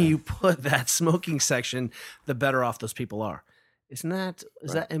further you put that smoking section, the better off those people are. Isn't that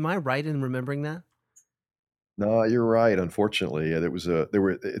Right. am I right in remembering that? No, you're right. Unfortunately,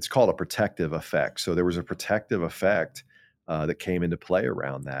 it's called a protective effect. So there was a protective effect that came into play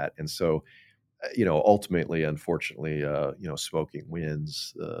around that. And so, ultimately, unfortunately, smoking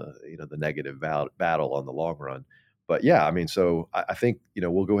wins, the negative battle on the long run. But yeah, I mean, so I think,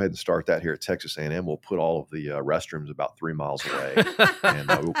 we'll go ahead and start that here at Texas A&M. We'll put all of the restrooms about 3 miles away.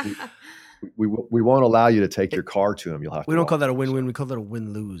 And we won't allow you to take your car to them. You'll have to We don't call walk that a to 'em, win-win. so. We call that a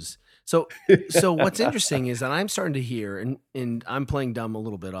win-lose. So what's interesting is that I'm starting to hear, and I'm playing dumb a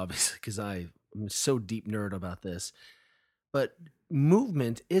little bit, obviously, because I'm so deep nerd about this. But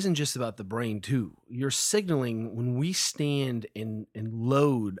movement isn't just about the brain, too. You're signaling when we stand and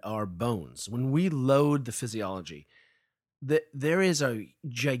load our bones, when we load the physiology, that there is a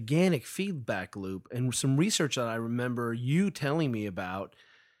gigantic feedback loop. And some research that I remember you telling me about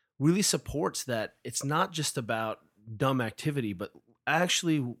really supports that it's not just about dumb activity, but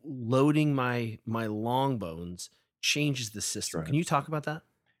actually loading my long bones changes the system. Right. Can you talk about that?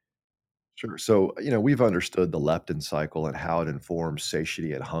 Sure. So, we've understood the leptin cycle and how it informs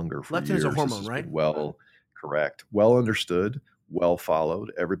satiety and hunger for Leptin is years. a This hormone, has right? been correct, well understood, well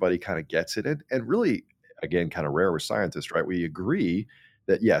followed. Everybody kind of gets it. And really, again, kind of rare with scientists, right? We agree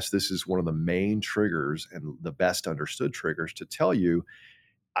that yes, this is one of the main triggers and the best understood triggers to tell you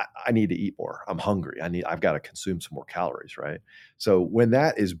I need to eat more. I'm hungry. I've got to consume some more calories, right? So when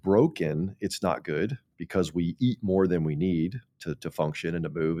that is broken, it's not good because we eat more than we need to function and to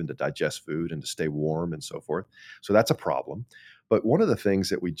move and to digest food and to stay warm and so forth. So that's a problem. But one of the things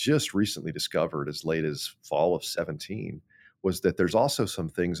that we just recently discovered as late as fall of 17 was that there's also some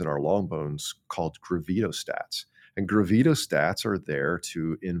things in our long bones called gravitostats. And gravitostats are there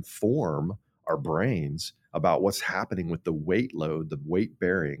to inform our brains about what's happening with the weight load, the weight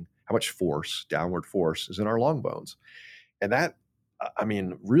bearing, how much force, downward force is in our long bones. And that, I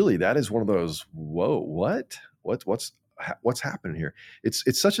mean, really, that is one of those, whoa, what's happening here?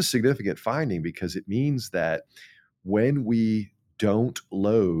 It's such a significant finding because it means that when we don't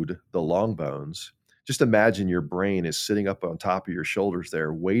load the long bones, just imagine your brain is sitting up on top of your shoulders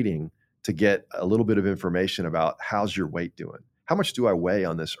there, waiting to get a little bit of information about how's your weight doing? How much do I weigh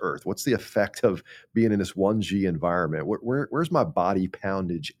on this earth? What's the effect of being in this 1G environment? Where's my body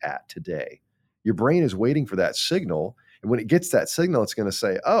poundage at today? Your brain is waiting for that signal. And when it gets that signal, it's going to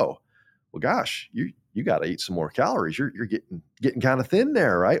say, oh, well, gosh, you got to eat some more calories. You're getting kind of thin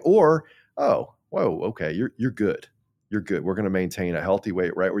there, right? Or, oh, whoa, okay, you're good. You're good. We're going to maintain a healthy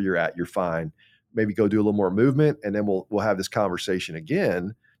weight right where you're at. You're fine. Maybe go do a little more movement, and then we'll have this conversation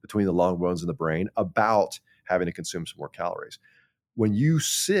again between the long bones and the brain about having to consume some more calories. When you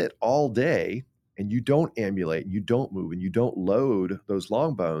sit all day and you don't ambulate and you don't move and you don't load those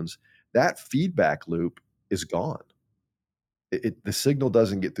long bones, that feedback loop is gone. The signal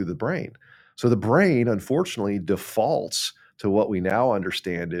doesn't get through the brain. So the brain, unfortunately, defaults to what we now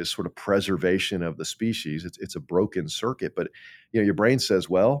understand is sort of preservation of the species. It's a broken circuit, but your brain says,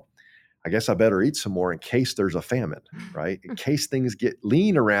 well, I guess I better eat some more in case there's a famine, right? In case things get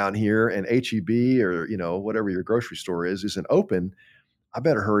lean around here and HEB or whatever your grocery store isn't open, I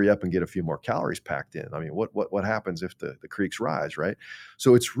better hurry up and get a few more calories packed in. I mean, what happens if the creeks rise, right?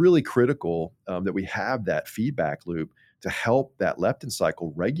 So it's really critical that we have that feedback loop to help that leptin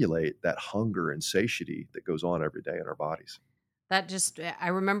cycle regulate that hunger and satiety that goes on every day in our bodies. I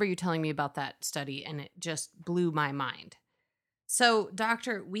remember you telling me about that study, and it just blew my mind. So,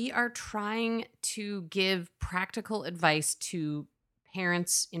 doctor, we are trying to give practical advice to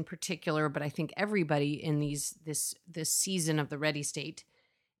parents in particular, but I think everybody in this season of the Ready State.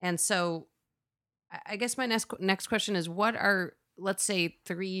 And so I guess my next question is, what are, let's say,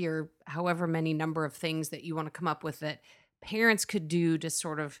 3 or however many number of things that you want to come up with that parents could do to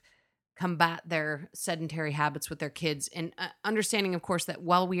sort of combat their sedentary habits with their kids, and understanding, of course, that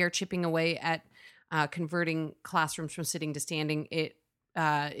while we are chipping away at converting classrooms from sitting to standing,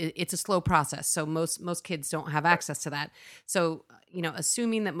 it's a slow process. So most kids don't have access to that. So,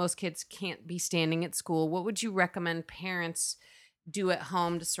 assuming that most kids can't be standing at school, what would you recommend parents do at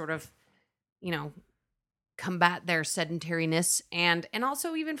home to sort of, combat their sedentariness, and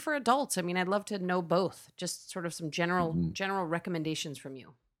also even for adults? I mean, I'd love to know both, just sort of some general recommendations from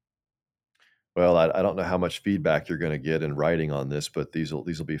you. Well, I don't know how much feedback you're going to get in writing on this, but these will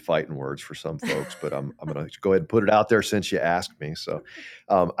be fighting words for some folks. But I'm going to go ahead and put it out there since you asked me. So,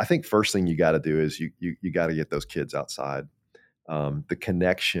 I think first thing you got to do is you got to get those kids outside. The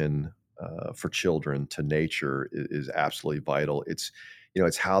connection for children to nature is absolutely vital. It's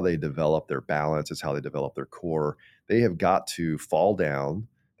how they develop their balance. It's how they develop their core. They have got to fall down.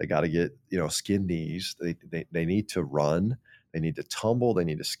 They got to get skin knees. They need to run. They need to tumble. They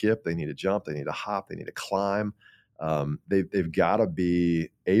need to skip. They need to jump. They need to hop. They need to climb. They've got to be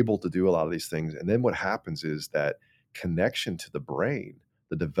able to do a lot of these things. And then what happens is that connection to the brain,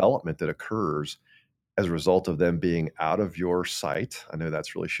 the development that occurs as a result of them being out of your sight. I know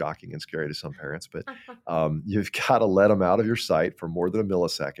that's really shocking and scary to some parents, but you've got to let them out of your sight for more than a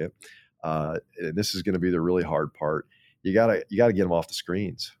millisecond. And this is going to be the really hard part. You gotta get them off the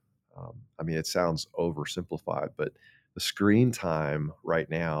screens. I mean, it sounds oversimplified, but the screen time right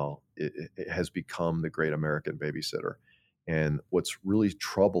now, it has become the great American babysitter. And what's really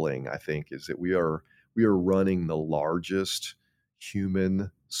troubling, I think, is that we are running the largest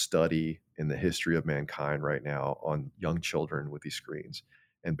human study in the history of mankind right now on young children with these screens.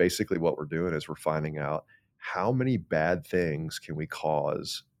 And basically what we're doing is we're finding out how many bad things can we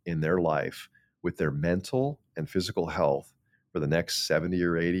cause in their life with their mental and physical health for the next 70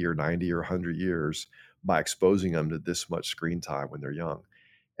 or 80 or 90 or 100 years by exposing them to this much screen time when they're young.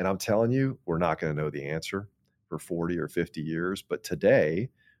 And I'm telling you, we're not going to know the answer for 40 or 50 years. But today,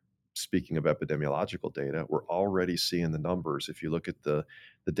 speaking of epidemiological data, we're already seeing the numbers. If you look at the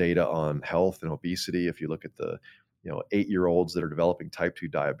data on health and obesity, if you look at the 8-year-olds that are developing type 2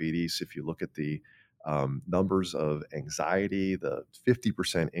 diabetes, if you look at the numbers of anxiety, the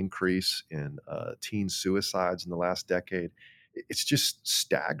 50% increase in teen suicides in the last decade, it's just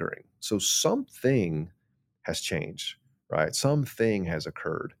staggering. So something has changed, right? Something has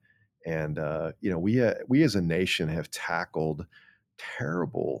occurred. And, we as a nation have tackled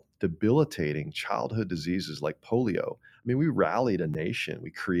terrible, debilitating childhood diseases like polio. mean, we rallied a nation.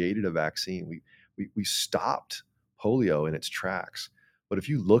 We created a vaccine. We stopped polio in its tracks. But if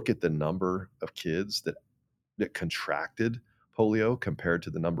you look at the number of kids that contracted polio compared to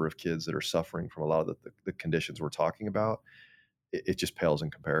the number of kids that are suffering from a lot of the conditions we're talking about, it just pales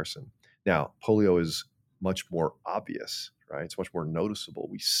in comparison. Now, polio is much more obvious, right? It's much more noticeable.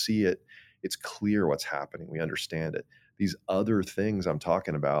 We see it. It's clear what's happening. We understand it. These other things I'm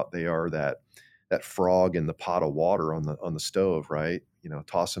talking about, they are that frog in the pot of water on the stove, right?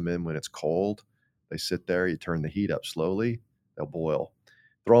 Toss them in when it's cold. They sit there. You turn the heat up slowly. They'll boil.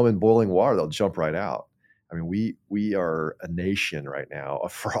 Throw them in boiling water. They'll jump right out. I mean, we are a nation right now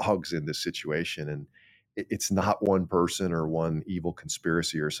of frogs in this situation, and it's not one person or one evil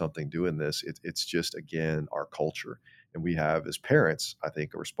conspiracy or something doing this. It's just, again, our culture. And we have, as parents, I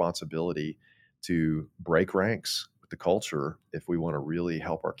think, a responsibility to break ranks with the culture if we want to really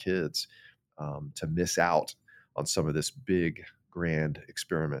help our kids to miss out on some of this big, grand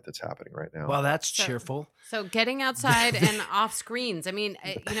experiment that's happening right now. Well, that's So- cheerful. So getting outside and off screens. I mean,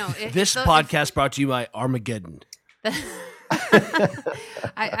 This podcast brought to you by Armageddon.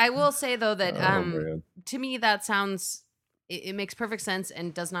 I will say though that Oh, man. to me that sounds it makes perfect sense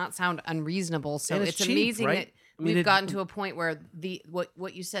and does not sound unreasonable. So And it's cheap, amazing right? that I mean, we've gotten to a point where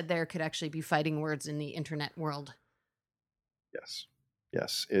what you said there could actually be fighting words in the internet world.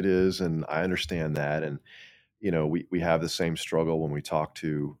 Yes, it is. And I understand that. And, we have the same struggle when we talk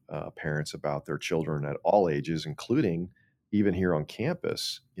to parents about their children at all ages, including even here on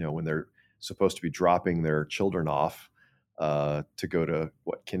campus, when they're supposed to be dropping their children off to go to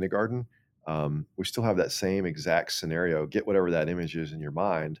kindergarten. We still have that same exact scenario. Get whatever that image is in your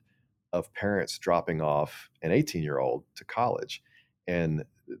mind of parents dropping off an 18-year-old to college. And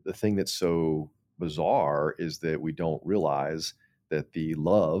the thing that's so bizarre is that we don't realize that the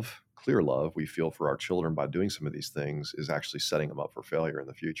clear love we feel for our children by doing some of these things is actually setting them up for failure in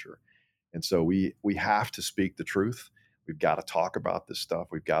the future. And so we have to speak the truth. We've got to talk about this stuff.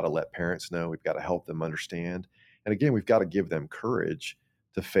 We've got to let parents know. We've got to help them understand. And again, we've got to give them courage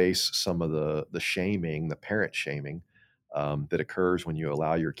to face some of the shaming, the parent shaming that occurs when you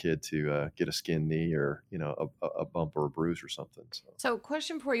allow your kid to get a skinned knee or a bump or a bruise or something. So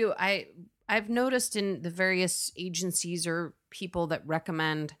question for you. I've noticed in the various agencies or people that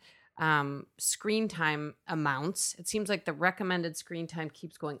recommend screen time amounts, it seems like the recommended screen time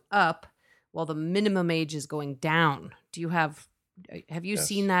keeps going up while the minimum age is going down. Have you Yes.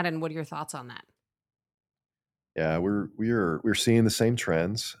 seen that, and what are your thoughts on that? Yeah, we're seeing the same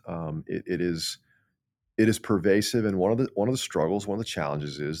trends. It is pervasive, and one of the struggles, one of the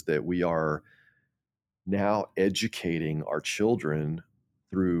challenges is that we are now educating our children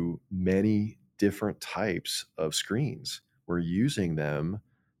through many different types of screens. We're using them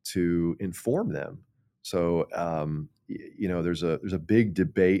to inform them. So, there's a big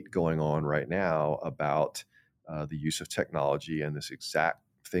debate going on right now about the use of technology and this exact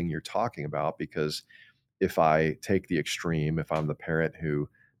thing you're talking about. Because if I take the extreme, if I'm the parent who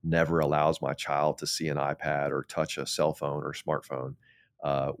never allows my child to see an iPad or touch a cell phone or smartphone,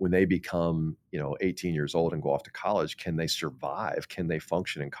 when they become 18 years old and go off to college, can they survive? Can they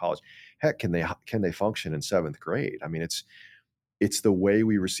function in college? Heck, can they function in seventh grade? I mean, it's the way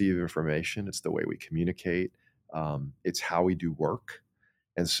we receive information. It's the way we communicate. It's how we do work.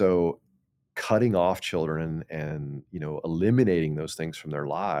 And so cutting off children and eliminating those things from their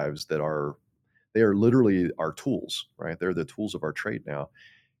lives they are literally our tools, right? They're the tools of our trade now.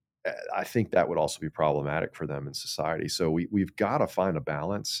 I think that would also be problematic for them in society. So we've got to find a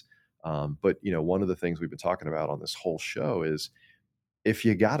balance. But one of the things we've been talking about on this whole show is if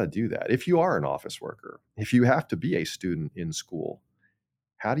you got to do that, if you are an office worker, if you have to be a student in school,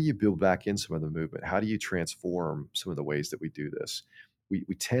 how do you build back in some of the movement? How do you transform some of the ways that we do this?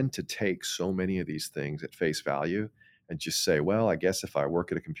 We tend to take so many of these things at face value and just say, well, I guess if I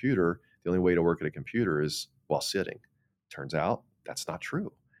work at a computer, the only way to work at a computer is while sitting. Turns out that's not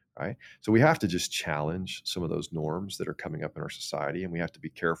true, right? So we have to just challenge some of those norms that are coming up in our society, and we have to be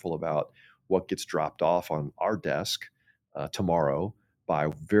careful about what gets dropped off on our desk tomorrow by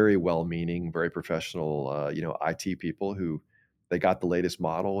very well-meaning, very professional, IT people who they got the latest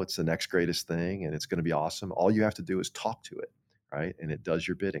model. It's the next greatest thing, and it's going to be awesome. All you have to do is talk to it, right? And it does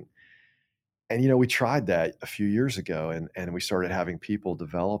your bidding. And, we tried that a few years ago, and we started having people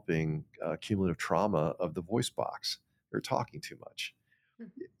developing cumulative trauma of the voice box. They're talking too much.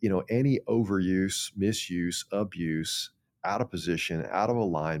 Any overuse, misuse, abuse, out of position, out of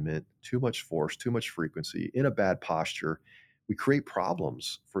alignment, too much force, too much frequency, in a bad posture, we create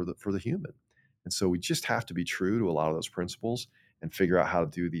problems for the human. And so we just have to be true to a lot of those principles and figure out how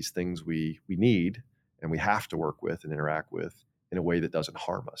to do these things we need and we have to work with and interact with in a way that doesn't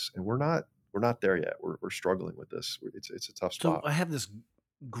harm us. And we're not there yet. We're struggling with this. It's a tough So spot. I have this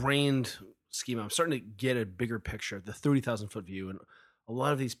grand schema. I'm starting to get a bigger picture, the 30,000 foot view, and a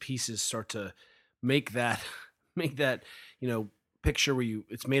lot of these pieces start to make that picture where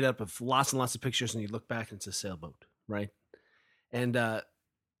it's made up of lots and lots of pictures, and you look back and it's a sailboat, right? And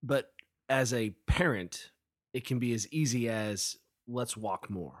but as a parent, it can be as easy as let's walk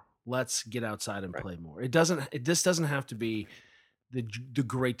more, let's get outside and play more. This doesn't have to be the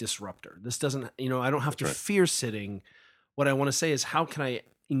great disruptor. This doesn't, I don't have to fear sitting. What I want to say is, how can I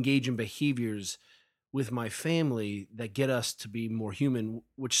engage in behaviors with my family that get us to be more human,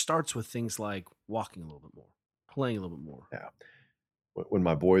 which starts with things like walking a little bit more, playing a little bit more. Yeah. When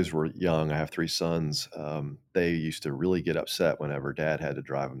my boys were young, I have 3 sons, they used to really get upset whenever dad had to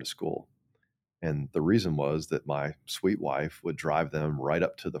drive them to school. And the reason was that my sweet wife would drive them right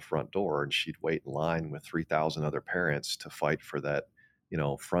up to the front door, and she'd wait in line with 3,000 other parents to fight for that,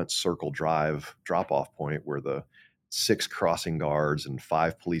 front circle drive drop-off point where the 6 crossing guards and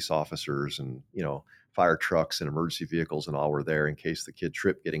 5 police officers and, fire trucks and emergency vehicles and all were there in case the kid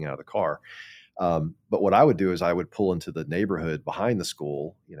tripped getting out of the car. But what I would do is I would pull into the neighborhood behind the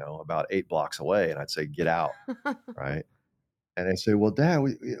school, about 8 blocks away, and I'd say, "Get out," right? And I'd say, "Well, Dad,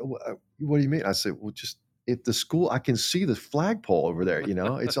 what do you mean?" I said, "Well, just if the school, I can see the flagpole over there.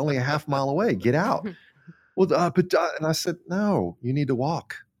 It's only a half mile away. Get out." Well, and I said, "No, you need to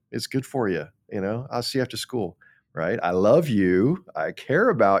walk. It's good for you. I'll see you after school." Right? I love you. I care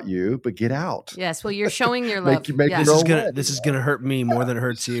about you, but get out. Yes. Well, you're showing your love. This is gonna hurt me more than it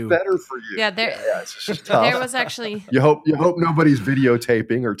hurts you. Better for you. Yeah. It's just tough. There was actually. You hope nobody's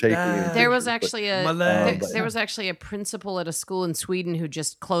videotaping or taking. There was actually there was actually a principal at a school in Sweden who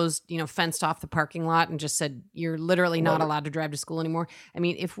just closed, fenced off the parking lot and just said, "You're literally not allowed to drive to school anymore." I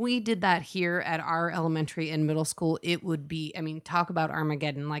mean, if we did that here at our elementary and middle school, it would be. I mean, talk about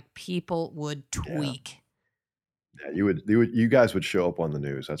Armageddon. Like, people would tweak. Yeah, you guys would show up on the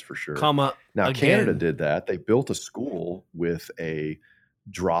news, that's for sure. Now, again. Canada did that. They built a school with a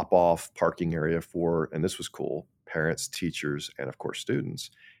drop-off parking area for, and this was cool, parents, teachers, and of course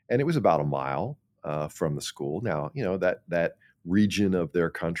students. And it was about a mile from the school. Now, that region of their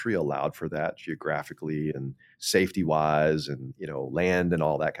country allowed for that geographically and safety-wise and, land and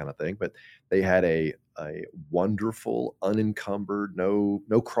all that kind of thing. But they had a wonderful, unencumbered, no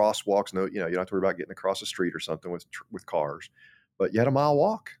crosswalks, you don't have to worry about getting across the street or something with cars. But you had a mile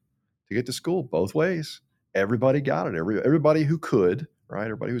walk to get to school both ways. Everybody got it. Everybody who could, right?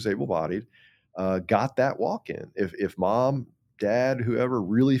 Everybody who's able-bodied got that walk in. If mom, dad, whoever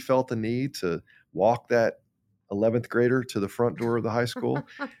really felt the need to walk that 11th grader to the front door of the high school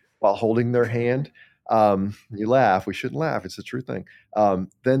while holding their hand, you laugh. We shouldn't laugh. It's the true thing.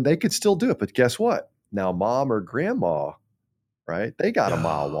 Then they could still do it. But guess what? Now, mom or grandma, right? They got a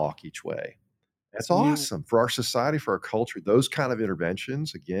mile walk each way. That's awesome for our society, for our culture. Those kind of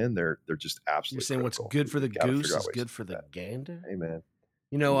interventions, again, they're just absolutely. You're saying critical. What's good for the goose is good for the gander. Amen.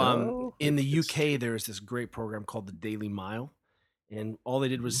 In the UK, there's this great program called the Daily Mile, and all they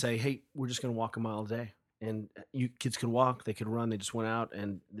did was say, "Hey, we're just going to walk a mile a day." And kids could walk, they could run. They just went out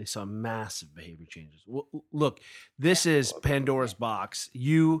and they saw massive behavior changes. Well, look, this is Pandora's box.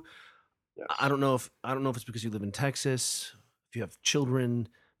 Yes. I don't know if it's because you live in Texas, if you have children,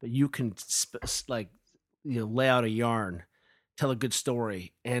 but you can lay out a yarn, tell a good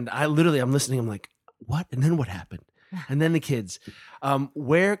story. And I'm listening. I'm like, what? And then what happened? And then the kids.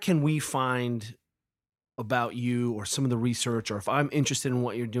 Where can we find about you or some of the research, or if I'm interested in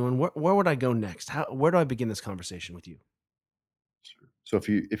what you're doing, where would I go next? Where do I begin this conversation with you? So if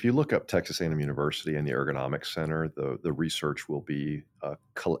you look up Texas A&M University and the Ergonomics Center, the research will be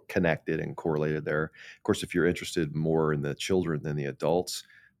connected and correlated there. Of course, if you're interested more in the children than the adults,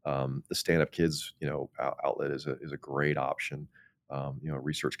 the Stand Up Kids outlet is a great option.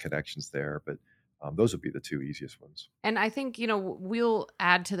 Research connections there, but those would be the 2 easiest ones. And I think, we'll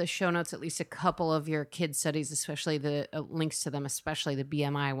add to the show notes at least a couple of your kid studies, especially the links to them, especially the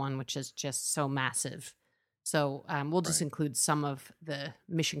BMI one, which is just so massive. So we'll just include some of the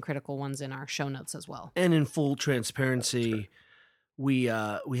mission critical ones in our show notes as well. And in full transparency, we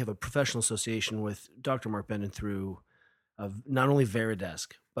have a professional association with Dr. Mark Benden through not only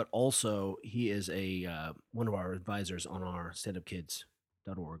Veridesk, but also he is one of our advisors on our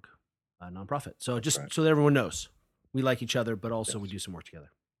standupkids.org nonprofit. So so that everyone knows, we like each other, but also we do some work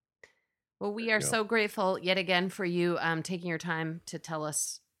together. Well, we are so grateful yet again for you taking your time to tell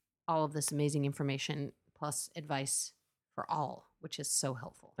us all of this amazing information plus advice for all, which is so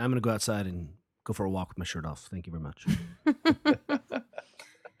helpful. I'm going to go outside and go for a walk with my shirt off. Thank you very much.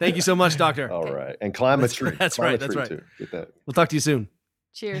 Thank you so much, Doctor. All right. And climb a That's tree. right, that's Climb right, a that's tree right. too. Get that. We'll talk to you soon.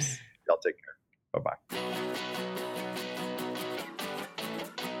 Cheers. Y'all take care. Bye-bye.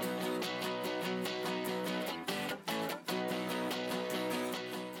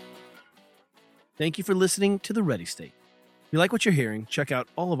 Thank you for listening to The Ready State. If you like what you're hearing, check out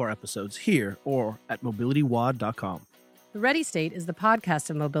all of our episodes here or at mobilitywod.com. The Ready State is the podcast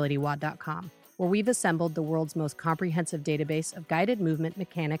of mobilitywod.com, where we've assembled the world's most comprehensive database of guided movement,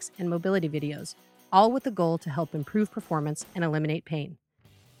 mechanics, and mobility videos, all with the goal to help improve performance and eliminate pain.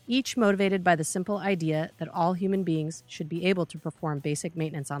 Each motivated by the simple idea that all human beings should be able to perform basic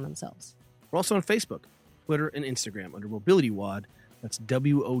maintenance on themselves. We're also on Facebook, Twitter, and Instagram under MobilityWOD. That's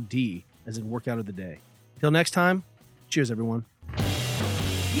WOD, as in workout of the day. Until next time, cheers, everyone.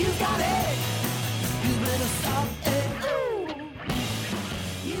 You got it. You better stop it. Ooh.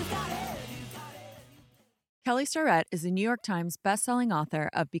 You got it. You got it. Kelly Starrett is a New York Times bestselling author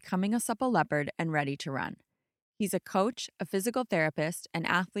of Becoming a Supple Leopard and Ready to Run. He's a coach, a physical therapist, an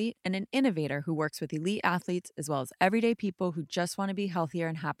athlete, and an innovator who works with elite athletes as well as everyday people who just want to be healthier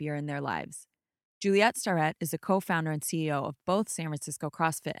and happier in their lives. Juliette Starrett is the co-founder and CEO of both San Francisco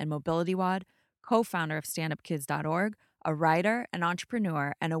CrossFit and Mobility WOD, co-founder of StandUpKids.org, a writer, an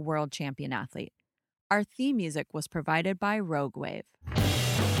entrepreneur, and a world champion athlete. Our theme music was provided by Rogue Wave.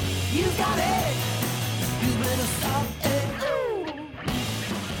 You got it. You better stop